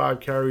getting 5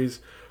 carries,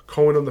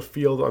 Cohen on the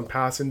field on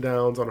passing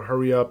downs, on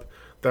hurry up,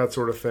 that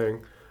sort of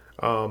thing.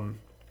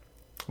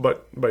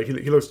 But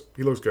he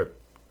looks good.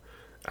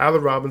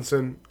 Allen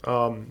Robinson,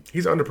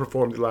 he's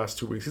underperformed the last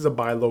 2 weeks. He's a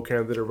buy low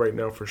candidate right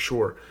now for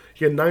sure.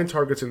 He had 9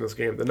 targets in this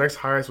game. The next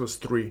highest was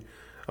 3.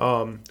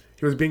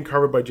 He was being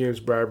covered by James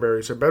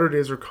Bradbury, so better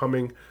days are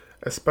coming,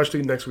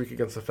 especially next week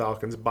against the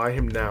Falcons. Buy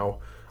him now.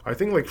 I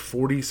think like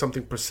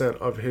 40-something%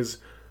 of his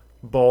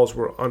balls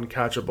were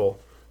uncatchable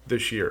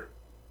this year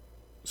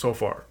so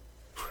far.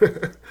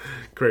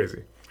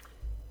 Crazy.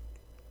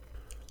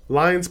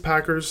 Lions,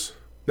 Packers.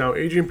 Now,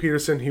 Adrian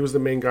Peterson, he was the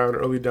main guy on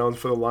early downs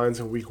for the Lions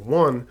in week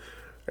 1,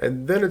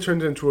 and then it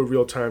turned into a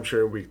real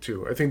timeshare in week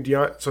 2. I think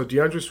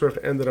DeAndre Swift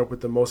ended up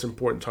with the most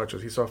important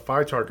touches. He saw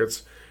 5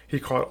 targets. He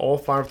caught all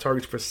 5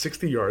 targets for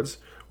 60 yards,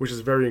 which is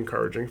very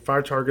encouraging.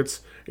 5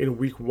 targets in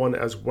week 1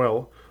 as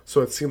well,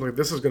 so it seems like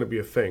this is going to be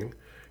a thing.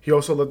 He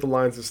also led the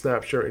Lions in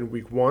snap share in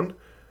week 1,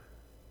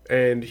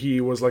 and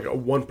he was like a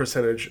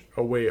 1%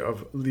 away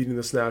of leading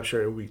the snap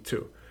share in week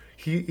 2.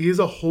 He is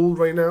a hold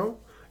right now,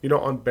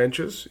 on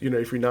benches,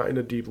 if you're not in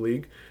a deep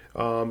league.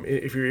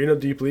 If you're in a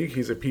deep league,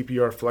 he's a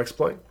PPR flex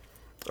play.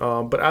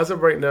 But as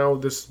of right now,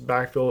 this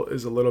backfield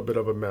is a little bit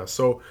of a mess.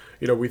 So,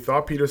 we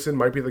thought Peterson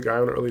might be the guy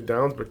on early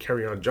downs, but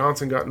Kerryon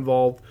Johnson got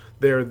involved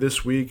there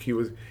this week.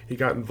 He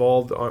got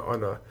involved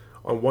on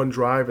one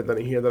drive, and then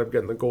he ended up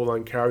getting the goal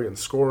line carry and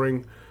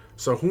scoring.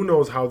 So who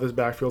knows how this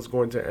backfield is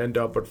going to end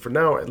up. But for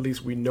now, at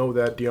least we know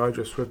that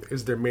DeAndre Swift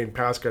is their main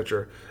pass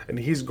catcher, and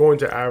he's going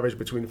to average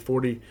between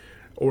 40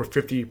 or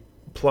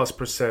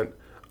 50+%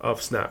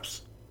 of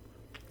snaps.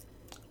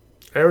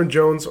 Aaron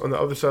Jones on the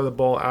other side of the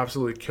ball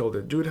absolutely killed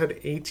it. Dude had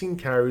 18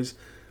 carries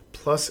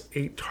plus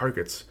 8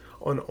 targets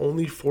on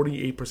only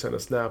 48%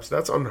 of snaps.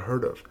 That's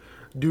unheard of.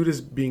 Dude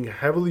is being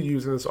heavily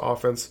used in this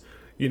offense,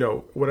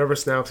 whatever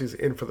snaps he's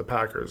in for the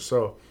Packers.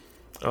 So,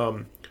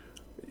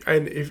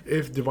 and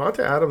if Devonta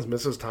Adams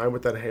misses time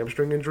with that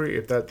hamstring injury,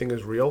 if that thing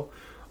is real,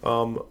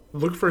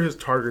 look for his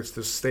targets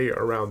to stay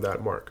around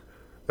that mark.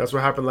 That's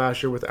what happened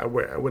last year with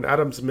when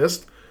Adams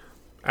missed.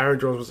 Aaron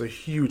Jones was a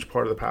huge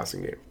part of the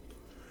passing game.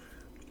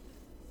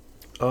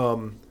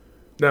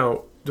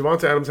 Now,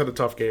 Devonta Adams had a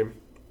tough game.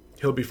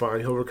 He'll be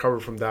fine. He'll recover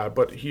from that.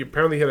 But he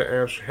apparently had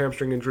a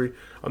hamstring injury.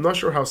 I'm not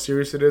sure how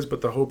serious it is,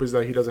 but the hope is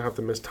that he doesn't have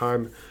to miss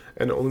time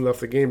and only left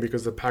the game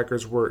because the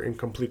Packers were in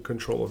complete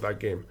control of that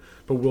game.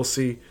 But we'll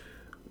see.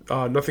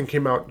 Nothing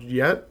came out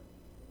yet,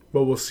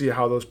 but we'll see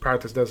how those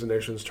practice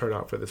designations turn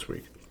out for this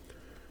week.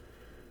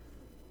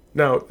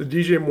 Now, the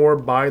DJ Moore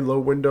buy low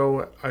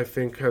window, I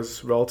think,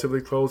 has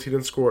relatively closed. He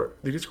didn't score.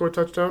 Did he score a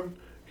touchdown?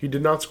 He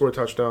did not score a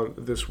touchdown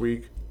this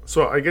week.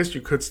 So I guess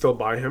you could still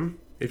buy him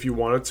if you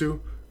wanted to,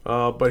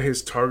 but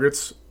his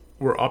targets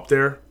were up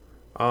there.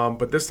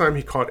 But this time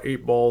he caught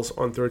 8 balls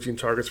on 13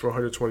 targets for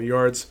 120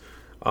 yards.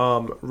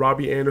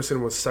 Robbie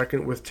Anderson was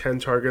second with 10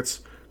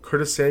 targets.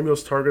 Curtis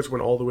Samuel's targets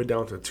went all the way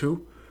down to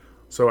 2.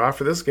 So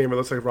after this game, it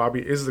looks like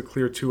Robbie is the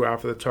clear 2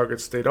 after the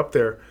targets stayed up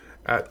there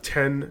at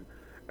 10.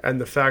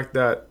 And the fact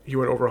that he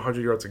went over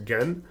 100 yards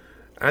again,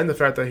 and the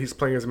fact that he's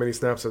playing as many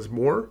snaps as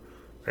Moore,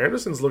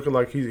 Anderson's looking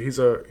like he's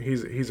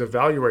a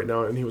value right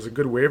now, and he was a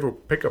good waiver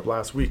pickup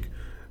last week.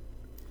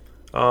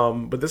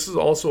 But this is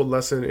also a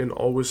lesson in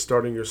always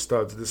starting your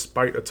studs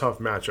despite a tough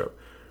matchup,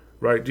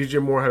 right?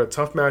 DJ Moore had a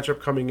tough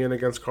matchup coming in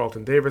against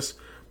Carlton Davis,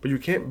 but you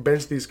can't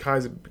bench these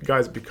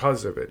guys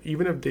because of it.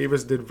 Even if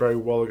Davis did very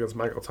well against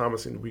Michael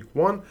Thomas in week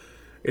 1,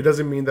 it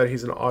doesn't mean that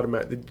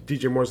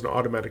DJ Moore's an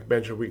automatic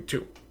bench in week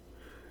 2.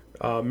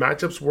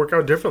 Matchups work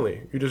out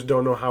differently. You just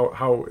don't know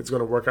how it's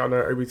going to work out.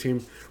 Not every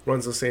team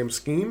runs the same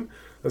scheme.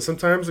 And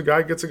sometimes a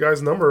guy gets a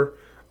guy's number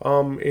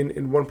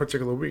in one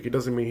particular week. It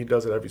doesn't mean he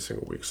does it every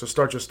single week. So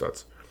start your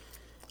studs.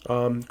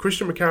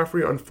 Christian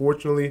McCaffrey,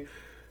 unfortunately,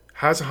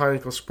 has a high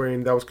ankle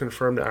sprain. That was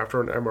confirmed after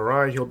an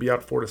MRI. He'll be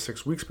out 4 to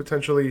 6 weeks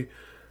potentially.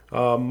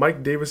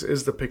 Mike Davis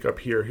is the pickup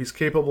here. He's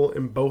capable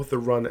in both the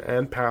run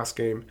and pass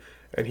game,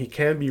 and he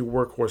can be a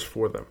workhorse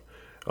for them.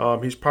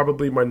 He's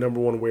probably my number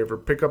 1 waiver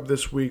pickup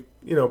this week.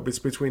 It's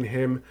between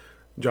him,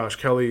 Josh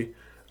Kelly.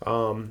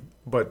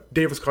 But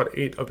Davis caught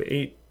 8 of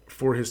 8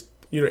 for his,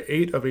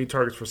 8 of 8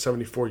 targets for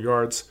 74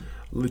 yards.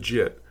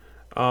 Legit.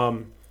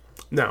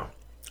 Now,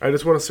 I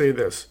just want to say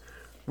this.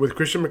 With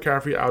Christian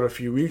McCaffrey out a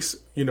few weeks,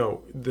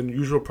 the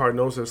usual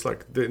prognosis,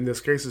 in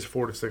this case, is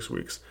 4 to 6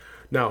 weeks.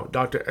 Now,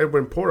 Dr.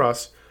 Edwin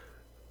Porras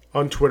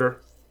on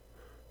Twitter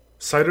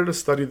cited a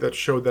study that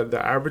showed that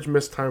the average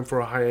missed time for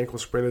a high ankle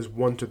sprain is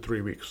 1 to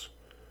 3 weeks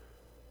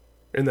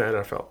in the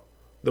NFL.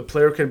 The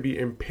player can be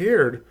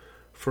impaired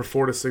for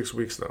 4 to 6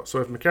 weeks now.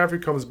 So if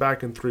McCaffrey comes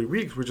back in 3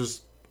 weeks, which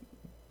is,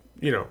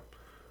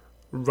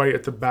 right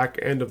at the back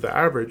end of the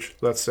average,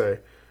 let's say,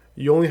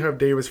 you only have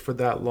Davis for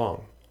that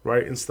long,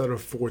 right? Instead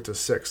of 4 to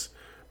 6.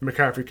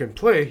 McCaffrey can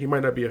play, he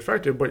might not be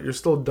effective, but you're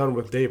still done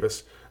with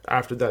Davis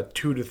after that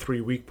 2 to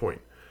 3 week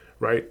point,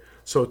 right?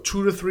 So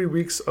 2 to 3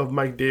 weeks of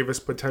Mike Davis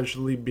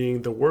potentially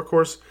being the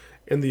workhorse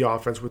in the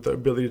offense with the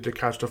ability to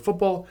catch the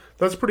football,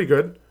 that's pretty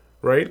good,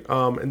 right?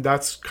 And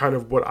that's kind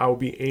of what I'll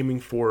be aiming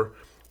for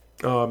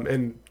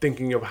and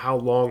thinking of how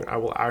long I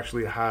will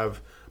actually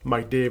have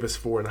Mike Davis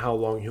for and how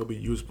long he'll be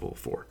usable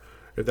for,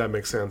 if that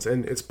makes sense.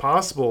 And it's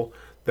possible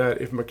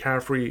that if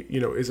McCaffrey,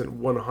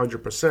 isn't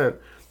 100%,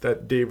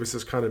 that Davis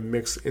is kind of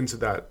mixed into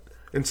that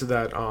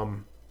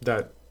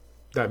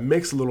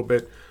mix a little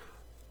bit,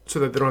 so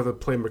that they don't have to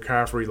play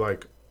McCaffrey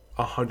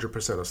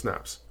 100% of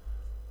snaps.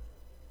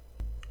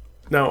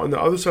 Now, on the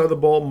other side of the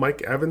ball,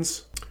 Mike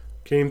Evans,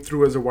 came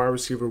through as a wide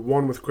receiver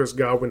 1 with Chris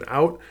Godwin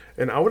out,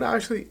 and I would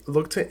actually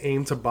look to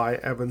aim to buy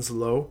Evans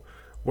low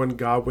when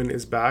Godwin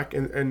is back.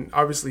 And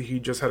obviously he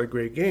just had a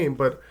great game,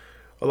 but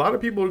a lot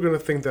of people are going to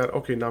think that,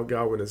 okay, now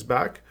Godwin is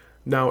back.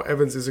 Now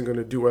Evans isn't going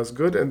to do as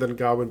good, and then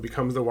Godwin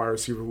becomes the wide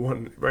receiver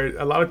 1, right?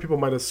 A lot of people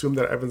might assume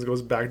that Evans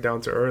goes back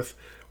down to earth,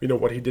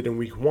 what he did in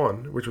week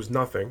 1, which was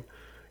nothing,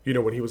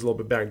 when he was a little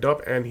bit banged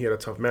up and he had a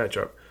tough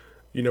matchup.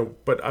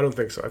 But I don't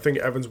think so. I think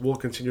Evans will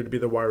continue to be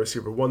the wide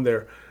receiver 1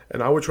 there,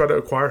 and I would try to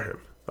acquire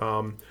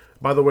him.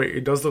 By the way,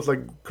 it does look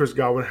like Chris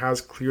Godwin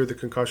has cleared the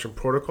concussion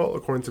protocol,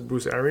 according to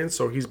Bruce Arians,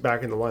 so he's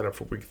back in the lineup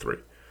for week 3.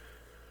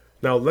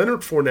 Now,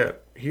 Leonard Fournette,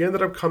 he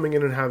ended up coming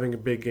in and having a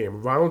big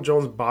game. Ronald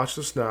Jones botched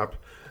the snap,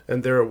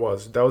 and there it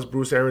was. That was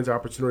Bruce Arians'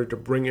 opportunity to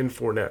bring in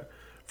Fournette.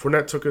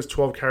 Fournette took his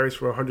 12 carries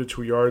for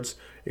 102 yards,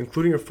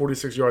 including a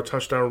 46-yard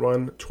touchdown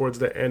run towards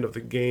the end of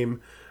the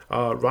game.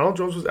 Ronald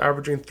Jones was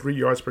averaging 3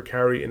 yards per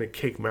carry in a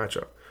cake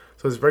matchup.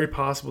 So it's very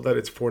possible that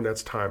it's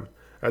Fournette's time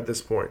at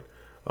this point.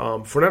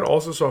 Fournette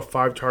also saw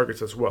 5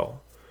 targets as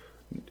well.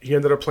 He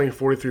ended up playing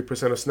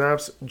 43% of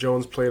snaps.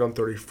 Jones played on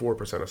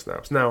 34% of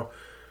snaps. Now,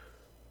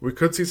 we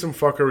could see some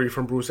fuckery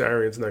from Bruce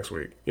Arians next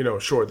week.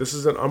 Sure, this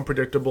is an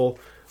unpredictable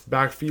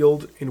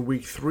backfield in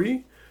week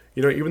 3.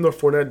 Even though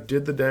Fournette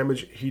did the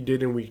damage he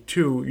did in week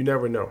 2, you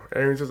never know.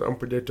 Arians is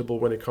unpredictable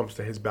when it comes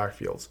to his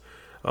backfields.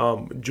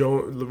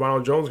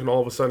 Ronald Jones can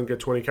all of a sudden get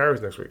 20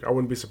 carries next week. I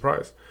wouldn't be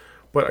surprised.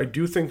 But I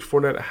do think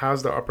Fournette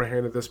has the upper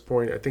hand at this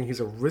point. I think he's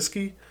a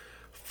risky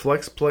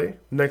flex play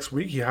next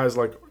week. He has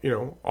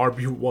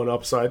RB1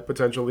 upside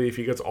potentially if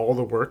he gets all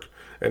the work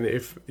and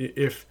if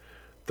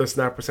the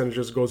snap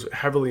percentages goes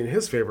heavily in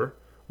his favor.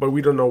 But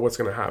we don't know what's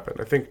going to happen.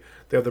 I think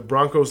they have the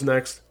Broncos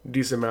next.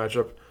 Decent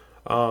matchup.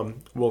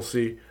 We'll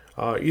see.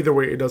 Either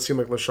way, it does seem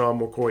like LaShawn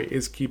McCoy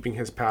is keeping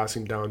his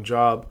passing down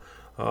job.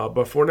 But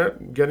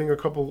Fournette getting a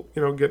couple,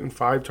 getting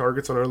 5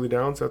 targets on early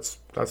downs,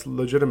 that's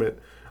legitimate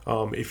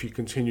if he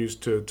continues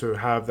to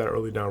have that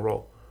early down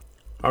role.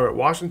 All right,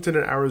 Washington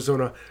and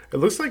Arizona. It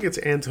looks like it's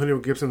Antonio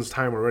Gibson's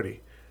time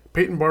already.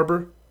 Peyton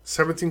Barber,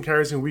 17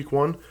 carries in week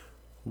 1,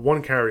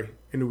 1 carry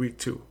in week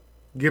 2.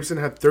 Gibson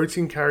had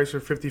 13 carries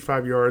for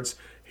 55 yards.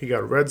 He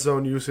got red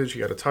zone usage. He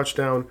got a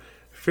touchdown.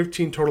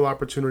 15 total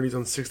opportunities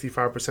on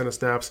 65% of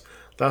snaps.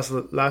 That's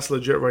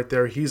legit right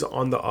there. He's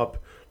on the up.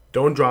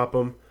 Don't drop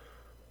him.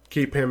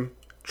 Keep him.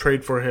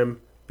 Trade for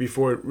him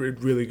before it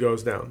really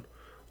goes down.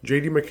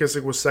 J.D.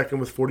 McKissic was second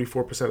with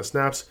 44% of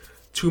snaps.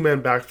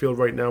 2-man backfield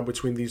right now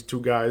between these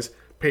two guys.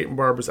 Peyton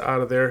Barber's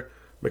out of there.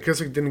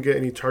 McKissic didn't get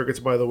any targets,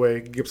 by the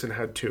way. Gibson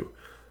had 2.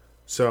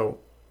 So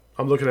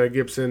I'm looking at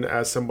Gibson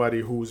as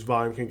somebody whose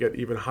volume can get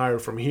even higher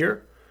from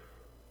here.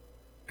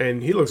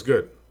 And he looks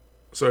good.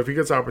 So if he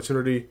gets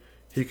opportunity,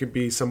 he could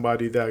be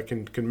somebody that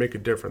can make a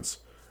difference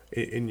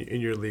in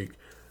your league.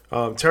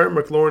 Terry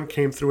McLaurin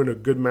came through in a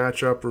good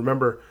matchup.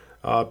 Remember,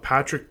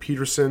 Patrick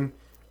Peterson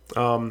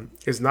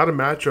is not a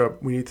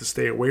matchup we need to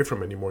stay away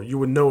from anymore. You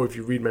would know if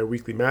you read my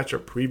weekly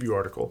matchup preview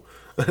article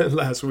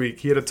last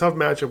week. He had a tough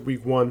matchup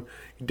week 1.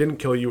 He didn't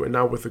kill you, and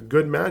now with a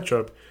good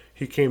matchup,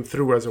 he came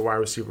through as a wide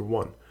receiver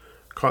 1.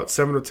 Caught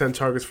 7 of 10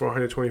 targets for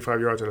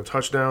 125 yards and a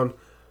touchdown.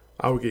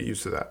 I would get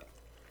used to that.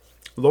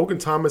 Logan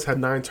Thomas had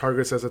 9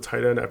 targets as a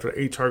tight end after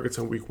 8 targets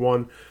in week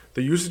 1.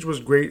 The usage was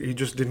great. He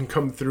just didn't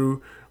come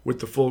through with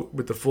the full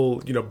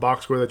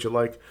box score that you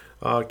like.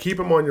 Keep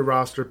him on your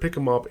roster. Pick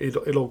him up.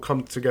 It'll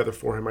come together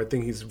for him. I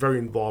think he's very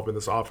involved in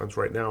this offense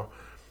right now.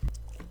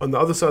 On the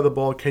other side of the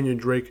ball, Kenyon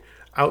Drake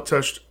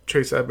outtouched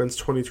Chase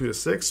Edmonds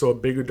 22-6, so a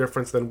bigger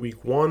difference than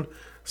week 1.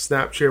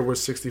 Snap share was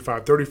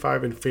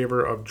 65-35 in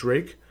favor of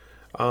Drake.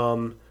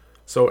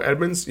 So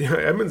Edmonds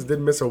did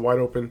miss a wide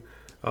open.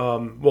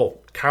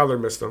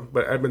 Kyler missed him,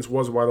 but Edmonds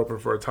was wide open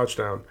for a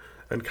touchdown,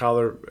 and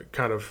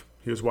Kyler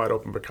he was wide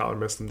open, but Kyler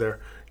missed him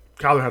there.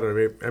 Kyler had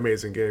an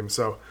amazing game,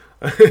 so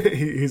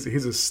he's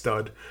a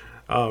stud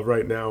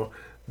right now.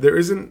 There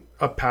isn't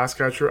a pass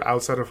catcher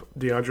outside of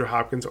DeAndre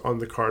Hopkins on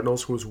the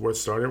Cardinals who is worth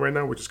starting right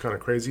now, which is kind of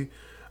crazy.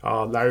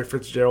 Larry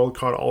Fitzgerald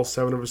caught all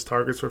 7 of his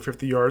targets for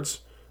 50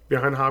 yards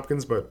behind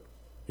Hopkins, but,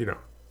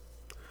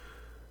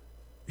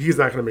 he's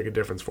not going to make a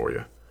difference for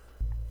you.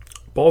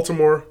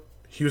 Baltimore,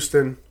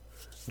 Houston,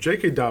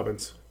 J.K.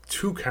 Dobbins,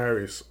 2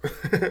 carries.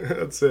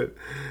 That's it.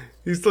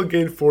 He still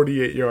gained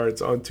 48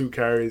 yards on 2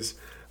 carries.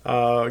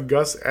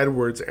 Gus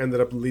Edwards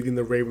ended up leading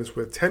the Ravens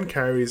with 10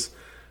 carries,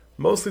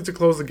 mostly to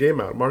close the game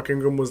out. Mark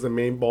Ingram was the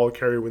main ball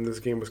carrier when this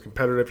game was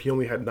competitive. He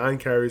only had 9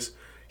 carries.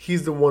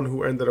 He's the one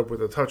who ended up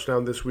with a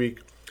touchdown this week.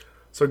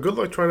 So good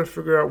luck trying to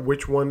figure out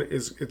which one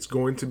it's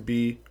going to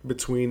be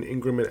between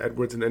Ingram and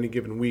Edwards in any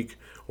given week,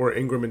 or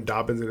Ingram and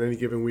Dobbins in any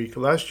given week.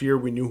 Last year,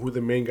 we knew who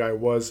the main guy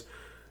was.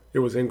 It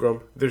was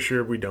Ingram. This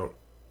year, we don't.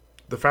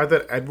 The fact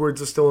that Edwards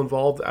is still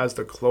involved as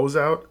the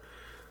closeout,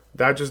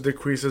 that just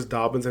decreases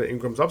Dobbins and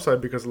Ingram's upside,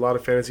 because a lot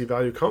of fantasy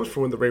value comes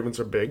from when the Ravens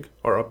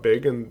are up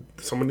big, and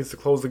someone needs to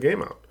close the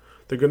game out.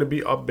 They're going to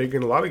be up big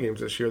in a lot of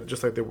games this year,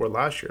 just like they were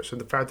last year. So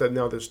the fact that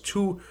now there's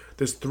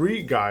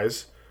 3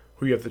 guys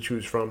who you have to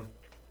choose from,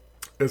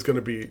 it's going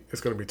to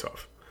be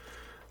tough.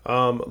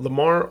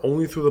 Lamar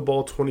only threw the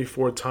ball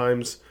 24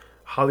 times.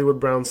 Hollywood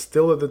Brown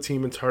still led the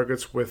team in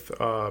targets with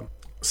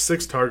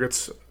 6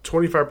 targets,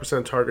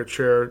 25% target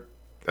share.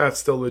 That's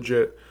still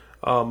legit.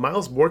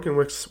 Miles Boykin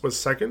was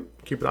second.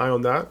 Keep an eye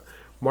on that.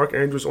 Mark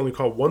Andrews only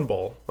caught 1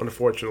 ball,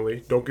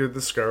 unfortunately. Don't get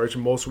discouraged.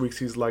 Most weeks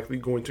he's likely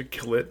going to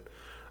kill it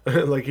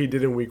like he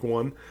did in week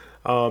 1.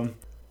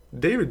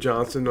 David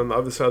Johnson on the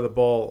other side of the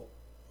ball,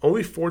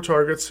 only 4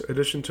 targets, in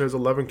addition to his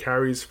 11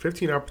 carries,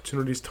 15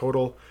 opportunities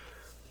total.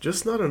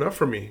 Just not enough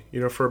for me,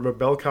 for a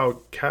bell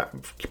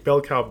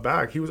cow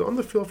back. He was on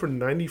the field for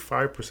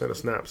 95% of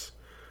snaps,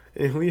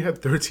 and he only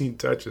had 13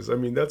 touches. I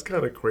mean, that's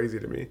kind of crazy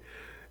to me.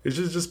 It's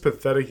just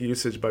pathetic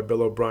usage by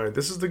Bill O'Brien.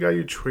 This is the guy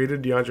you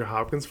traded DeAndre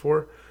Hopkins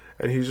for,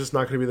 and he's just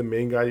not going to be the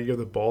main guy you give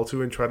the ball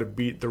to and try to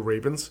beat the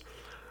Ravens.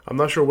 I'm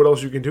not sure what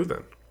else you can do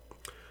then.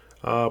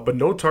 But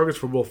no targets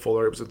for Will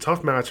Fuller. It was a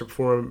tough matchup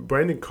for him.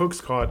 Brandon Cooks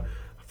caught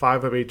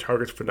 5 of 8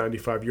 targets for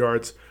 95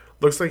 yards.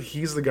 Looks like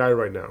he's the guy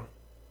right now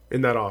in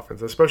that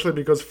offense, especially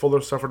because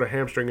Fuller suffered a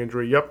hamstring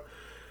injury. Yep,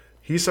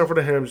 he suffered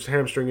a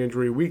hamstring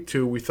injury week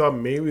 2. We thought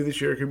maybe this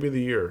year could be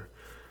the year.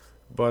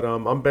 But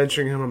I'm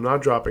benching him. I'm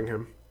not dropping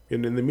him.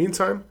 And in the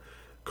meantime,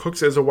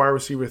 Cooks is a wide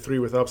receiver 3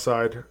 with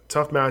upside.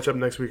 Tough matchup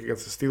next week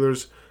against the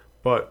Steelers,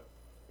 but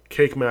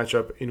cake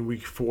matchup in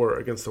week 4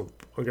 against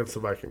the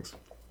Vikings.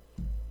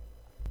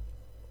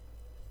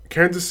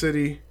 Kansas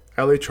City,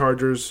 LA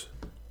Chargers.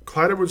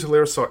 Clyde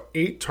Edwards-Helaire saw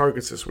 8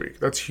 targets this week.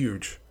 That's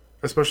huge,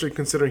 especially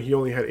considering he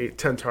only had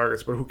 10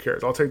 targets, but who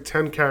cares? I'll take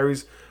 10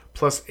 carries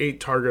plus 8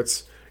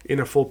 targets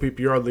in a full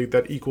PPR league.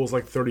 That equals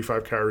like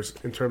 35 carries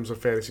in terms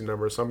of fantasy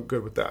numbers, so I'm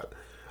good with that.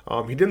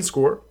 He didn't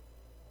score,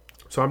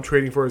 so I'm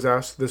trading for his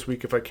ass this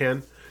week if I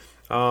can.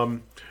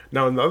 Now,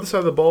 on the other side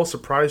of the ball,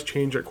 surprise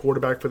change at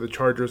quarterback for the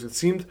Chargers. It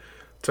seemed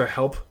to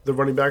help the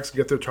running backs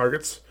get their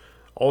targets.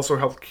 Also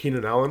helped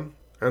Keenan Allen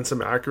and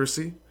some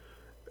accuracy.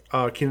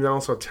 Keenan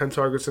Allen saw 10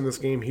 targets in this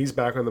game. He's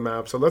back on the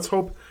map. So let's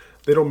hope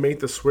they don't make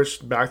the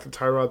switch back to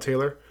Tyrod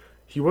Taylor.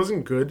 He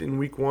wasn't good in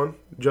week 1.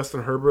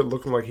 Justin Herbert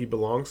looking like he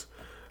belongs.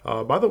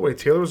 By the way,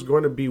 Taylor's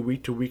going to be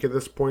week to week at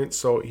this point,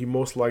 so he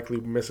most likely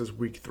misses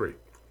week 3.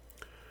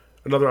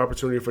 Another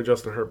opportunity for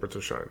Justin Herbert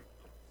to shine.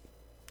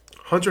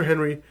 Hunter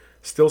Henry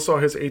still saw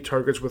his 8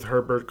 targets with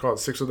Herbert, caught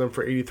 6 of them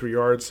for 83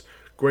 yards.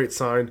 Great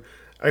sign.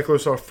 Eckler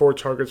saw 4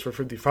 targets for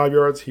 55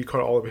 yards. He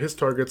caught all of his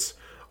targets.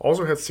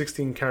 Also had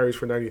 16 carries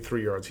for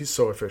 93 yards. He's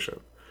so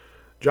efficient.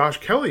 Josh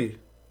Kelly,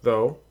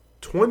 though,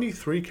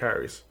 23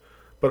 carries,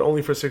 but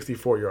only for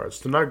 64 yards.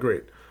 So not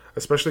great,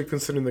 especially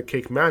considering the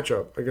cake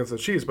matchup against the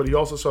Chiefs. But he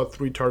also saw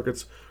 3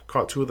 targets,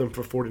 caught 2 of them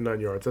for 49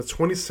 yards. That's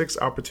 26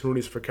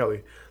 opportunities for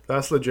Kelly.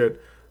 That's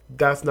legit.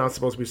 That's not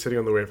supposed to be sitting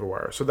on the waiver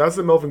wire. So that's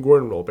the Melvin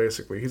Gordon role,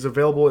 basically. He's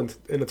available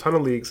in a ton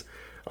of leagues.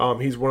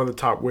 He's one of the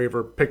top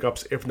waiver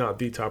pickups, if not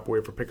the top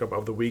waiver pickup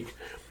of the week.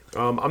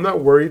 I'm not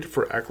worried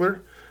for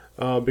Eckler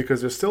because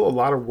there's still a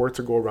lot of work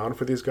to go around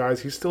for these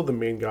guys. He's still the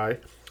main guy.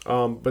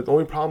 But the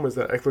only problem is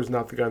that Eckler's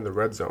not the guy in the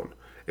red zone.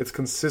 It's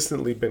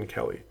consistently been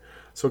Kelly.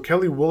 So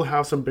Kelly will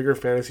have some bigger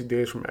fantasy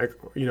days than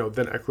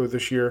Eckler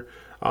this year.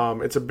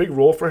 It's a big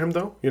role for him,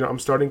 though. I'm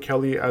starting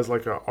Kelly as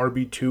like a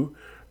RB2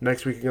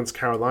 next week against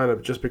Carolina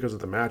just because of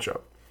the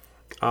matchup.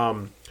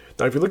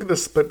 Now, if you look at the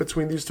split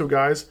between these two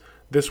guys,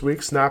 this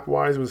week,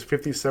 snap-wise, was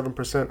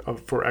 57%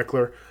 for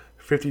Eckler,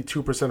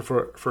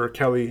 52% for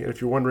Kelly. And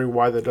if you're wondering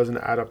why that doesn't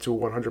add up to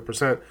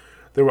 100%,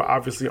 they were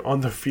obviously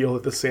on the field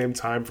at the same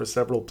time for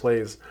several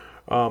plays.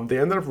 They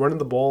ended up running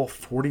the ball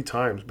 40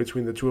 times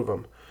between the two of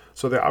them.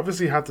 So they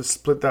obviously have to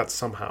split that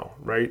somehow,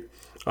 right?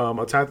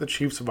 Attack the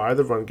Chiefs via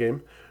the run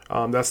game.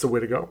 That's the way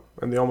to go.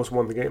 And they almost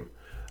won the game.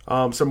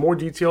 Some more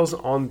details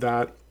on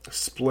that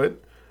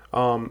split,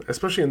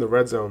 especially in the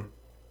red zone.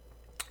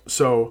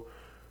 So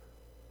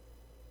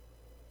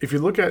if you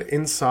look at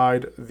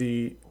inside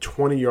the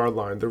 20-yard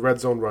line, the red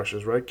zone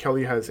rushes, right?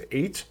 Kelly has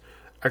 8,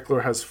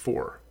 Eckler has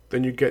 4.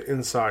 Then you get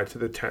inside to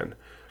the 10.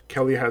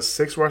 Kelly has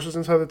 6 rushes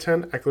inside the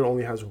 10, Eckler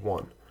only has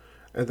 1.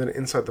 And then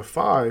inside the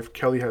 5,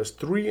 Kelly has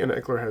 3 and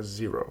Eckler has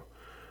 0.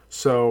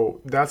 So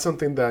that's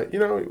something that,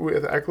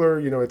 with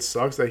Eckler, it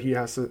sucks that he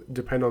has to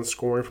depend on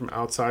scoring from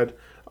outside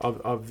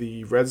of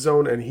the red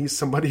zone, and he's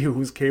somebody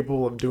who's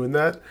capable of doing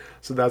that.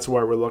 So that's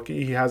why we're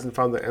lucky. He hasn't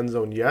found the end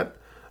zone yet,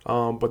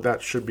 but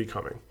that should be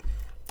coming.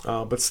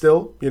 But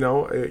still,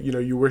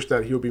 you wish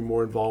that he'll be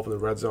more involved in the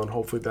red zone.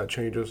 Hopefully that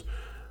changes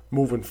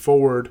moving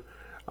forward.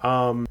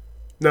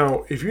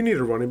 Now, if you need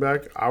a running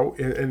back,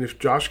 and if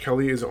Josh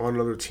Kelly is on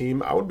another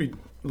team, I would be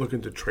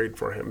looking to trade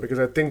for him because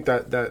I think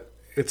that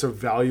it's a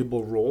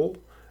valuable role.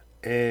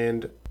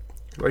 And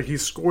like he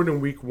scored in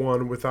week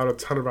 1 without a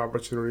ton of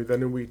opportunity.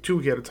 Then in week 2,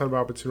 he had a ton of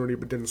opportunity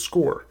but didn't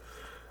score.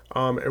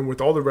 And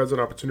with all the red zone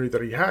opportunity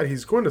that he had,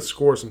 he's going to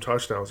score some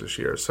touchdowns this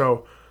year.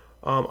 So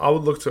I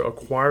would look to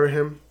acquire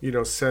him,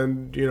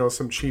 send,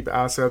 some cheap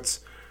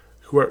assets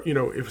who are,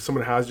 if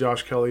someone has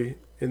Josh Kelly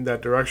in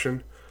that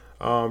direction,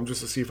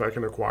 just to see if I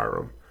can acquire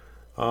him.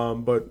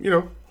 But,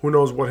 who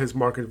knows what his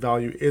market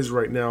value is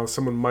right now.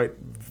 Someone might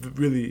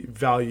really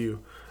value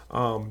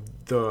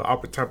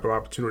the type of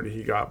opportunity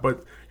he got.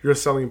 But your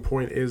selling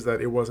point is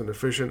that it wasn't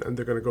efficient and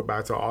they're going to go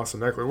back to Austin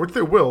Eckler, which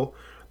they will.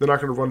 They're not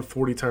going to run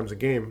 40 times a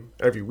game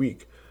every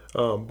week,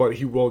 but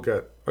he will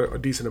get a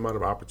decent amount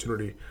of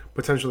opportunity,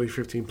 potentially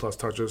 15-plus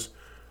touches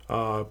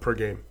per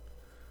game.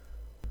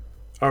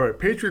 All right,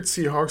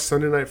 Patriots-Seahawks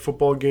Sunday Night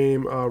Football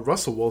game.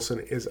 Russell Wilson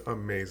is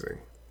amazing.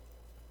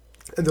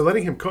 And they're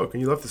letting him cook,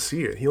 and you love to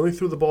see it. He only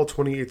threw the ball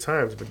 28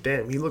 times, but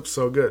damn, he looks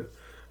so good.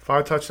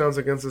 5 touchdowns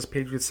against this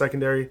Patriots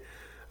secondary.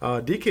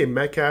 DK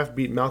Metcalf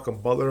beat Malcolm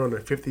Butler on a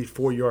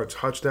 54-yard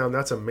touchdown.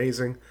 That's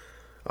amazing.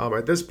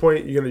 At this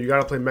point, you got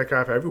to play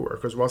Metcalf everywhere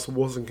because Russell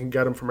Wilson can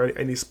get him from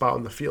any spot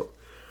on the field.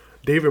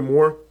 David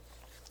Moore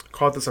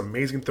caught this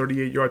amazing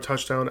 38-yard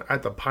touchdown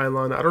at the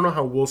pylon. I don't know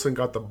how Wilson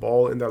got the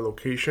ball in that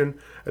location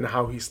and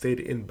how he stayed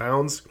in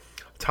bounds.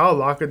 Tyler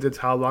Lockett did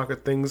Tyler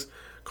Lockett things,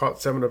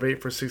 caught 7 of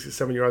 8 for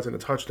 67 yards and a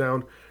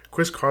touchdown.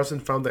 Chris Carson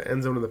found the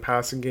end zone in the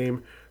passing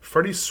game.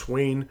 Freddie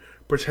Swain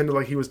pretended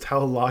like he was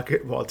Tyler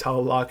Lockett while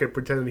Tyler Lockett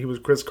pretended he was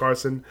Chris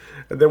Carson.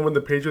 And then when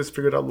the Patriots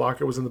figured out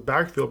Lockett was in the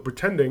backfield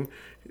pretending,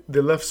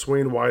 they left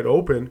Swain wide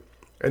open,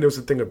 and it was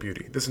a thing of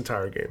beauty this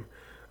entire game.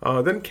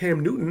 Then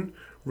Cam Newton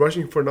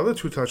rushing for another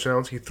 2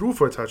 touchdowns. He threw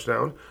for a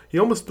touchdown. He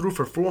almost threw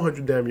for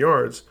 400 damn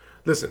yards.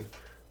 Listen,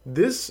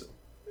 this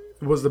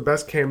was the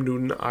best Cam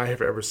Newton I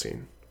have ever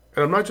seen.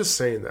 And I'm not just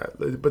saying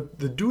that, but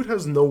the dude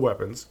has no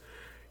weapons.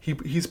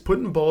 He's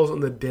putting balls on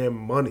the damn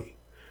money,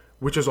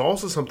 which is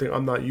also something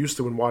I'm not used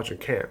to when watching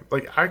Cam.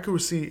 Like,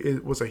 accuracy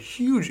was a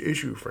huge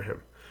issue for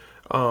him.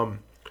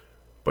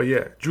 But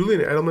yeah,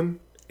 Julian Edelman,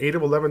 8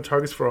 of 11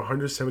 targets for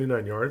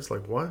 179 yards.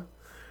 Like, what?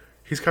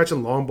 He's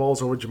catching long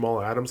balls over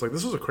Jamal Adams. Like,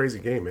 this was a crazy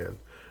game, man.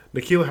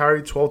 N'Keal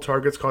Harry, 12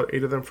 targets, caught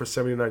 8 of them for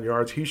 79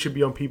 yards. He should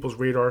be on people's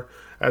radar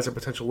as a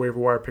potential waiver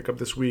wire pickup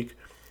this week.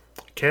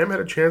 Cam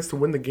had a chance to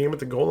win the game at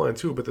the goal line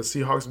too, but the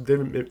Seahawks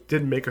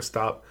didn't make a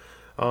stop.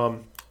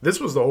 This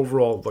was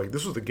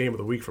this was the game of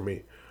the week for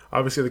me.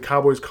 Obviously, the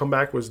Cowboys'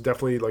 comeback was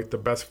definitely like the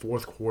best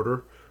fourth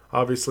quarter,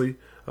 obviously.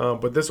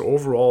 But this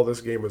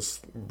game was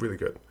really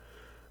good.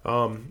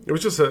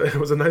 It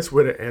was a nice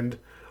way to end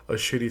a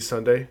shitty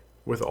Sunday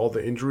with all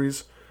the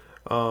injuries.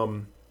 At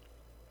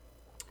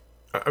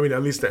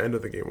least the end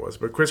of the game was.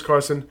 But Chris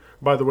Carson,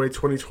 by the way,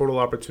 20 total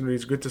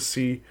opportunities. Good to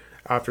see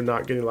after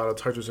not getting a lot of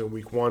touches in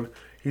week 1.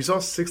 He saw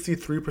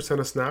 63%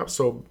 of snaps,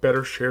 so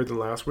better share than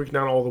last week.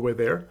 Not all the way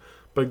there,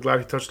 but glad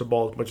he touched the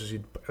ball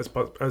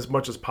as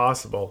much as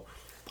possible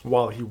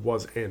while he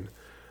was in.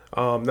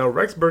 Now,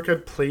 Rex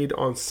Burkhead played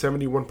on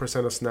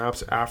 71% of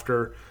snaps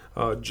after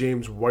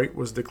James White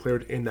was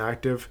declared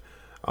inactive.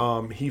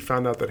 He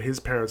found out that his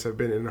parents had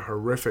been in a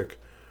horrific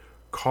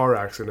car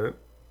accident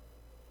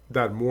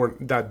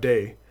that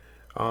day,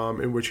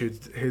 in which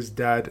his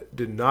dad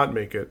did not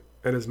make it,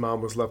 and his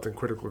mom was left in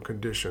critical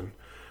condition.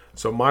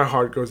 So my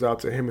heart goes out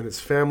to him and his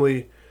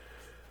family.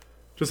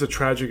 Just a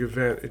tragic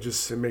event.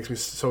 It makes me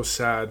so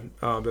sad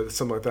that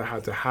something like that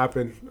had to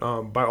happen.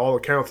 By all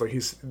accounts, like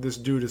this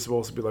dude is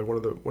supposed to be like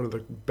one of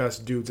the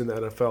best dudes in the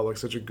NFL, like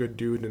such a good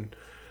dude, and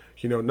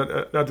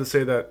not to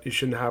say that it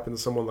shouldn't happen to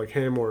someone like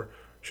him or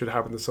should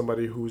happen to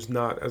somebody who's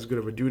not as good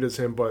of a dude as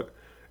him, but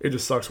it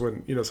just sucks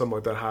when something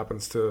like that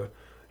happens to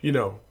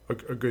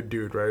a good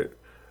dude, right?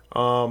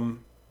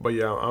 But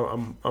yeah,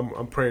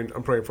 I'm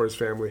praying for his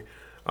family.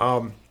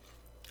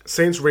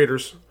 Saints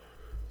Raiders.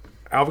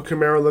 Alvin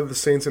Kamara led the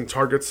Saints in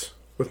targets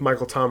with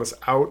Michael Thomas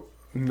out.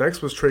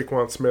 Next was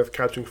Traquan Smith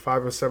catching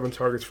 5 of 7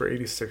 targets for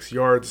 86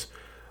 yards.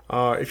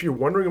 If you're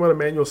wondering about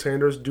Emmanuel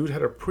Sanders, dude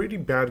had a pretty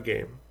bad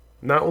game.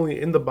 Not only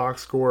in the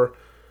box score,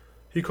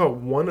 he caught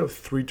 1 of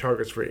 3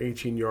 targets for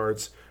 18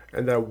 yards,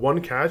 and that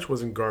 1 catch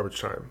was in garbage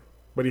time.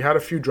 But he had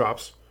a few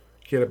drops.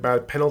 He had a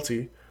bad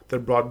penalty that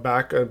brought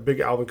back a big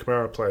Alvin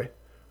Kamara play.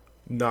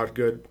 Not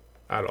good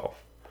at all.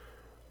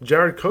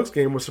 Jared Cook's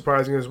game was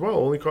surprising as well.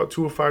 Only caught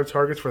 2 of 5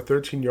 targets for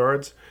 13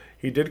 yards.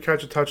 He did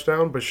catch a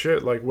touchdown, but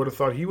would have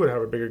thought he would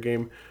have a bigger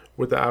game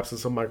with the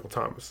absence of Michael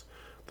Thomas.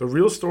 The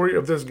real story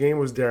of this game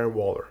was Darren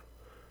Waller.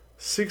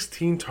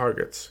 16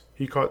 targets.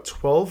 He caught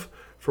 12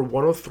 for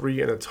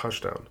 103 and a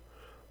touchdown.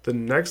 The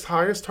next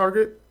highest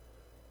target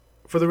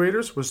for the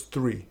Raiders was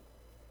 3.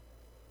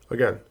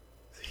 Again,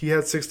 he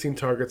had 16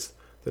 targets.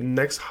 The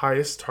next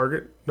highest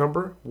target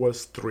number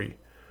was 3.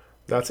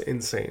 That's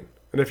insane.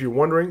 And if you're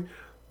wondering,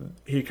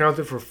 he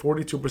accounted for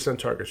 42%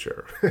 target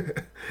share.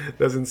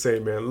 That's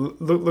insane, man.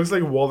 Looks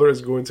like Waller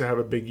is going to have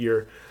a big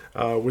year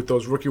with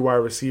those rookie wide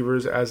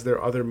receivers as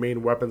their other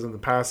main weapons in the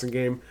passing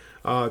game.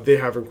 They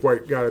haven't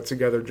quite got it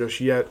together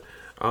just yet.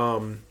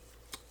 So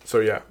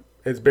yeah,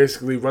 it's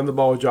basically run the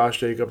ball with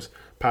Josh Jacobs,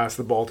 pass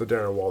the ball to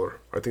Darren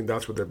Waller. I think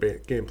that's what their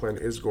game plan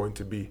is going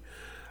to be.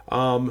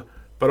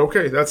 But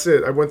okay, that's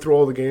it. I went through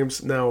all the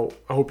games. Now,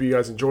 I hope you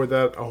guys enjoyed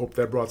that. I hope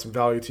that brought some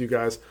value to you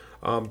guys.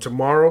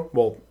 Tomorrow,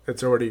 well,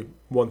 it's already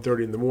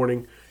 1:30 in the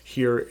morning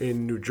here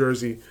in New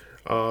Jersey.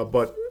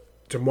 But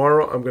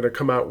tomorrow, I'm going to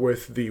come out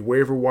with the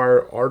waiver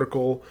wire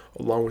article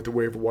along with the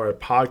waiver wire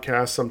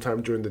podcast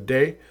sometime during the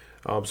day.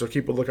 So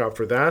keep a lookout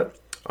for that.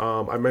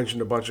 I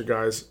mentioned a bunch of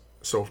guys,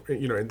 so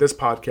in this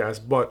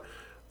podcast, but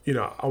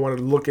I wanted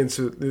to look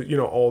into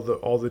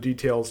all the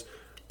details,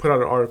 put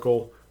out an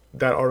article.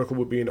 That article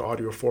will be in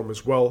audio form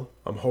as well.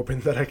 I'm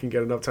hoping that I can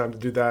get enough time to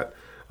do that.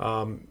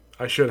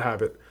 I should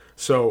have it.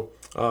 So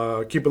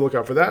keep a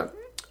lookout for that.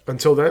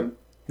 Until then,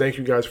 thank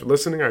you guys for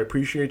listening. I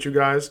appreciate you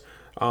guys.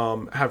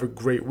 Have a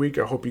great week.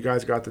 I hope you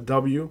guys got the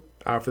W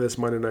after this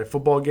Monday Night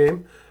Football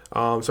game.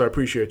 So I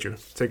appreciate you.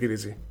 Take it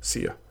easy.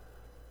 See ya.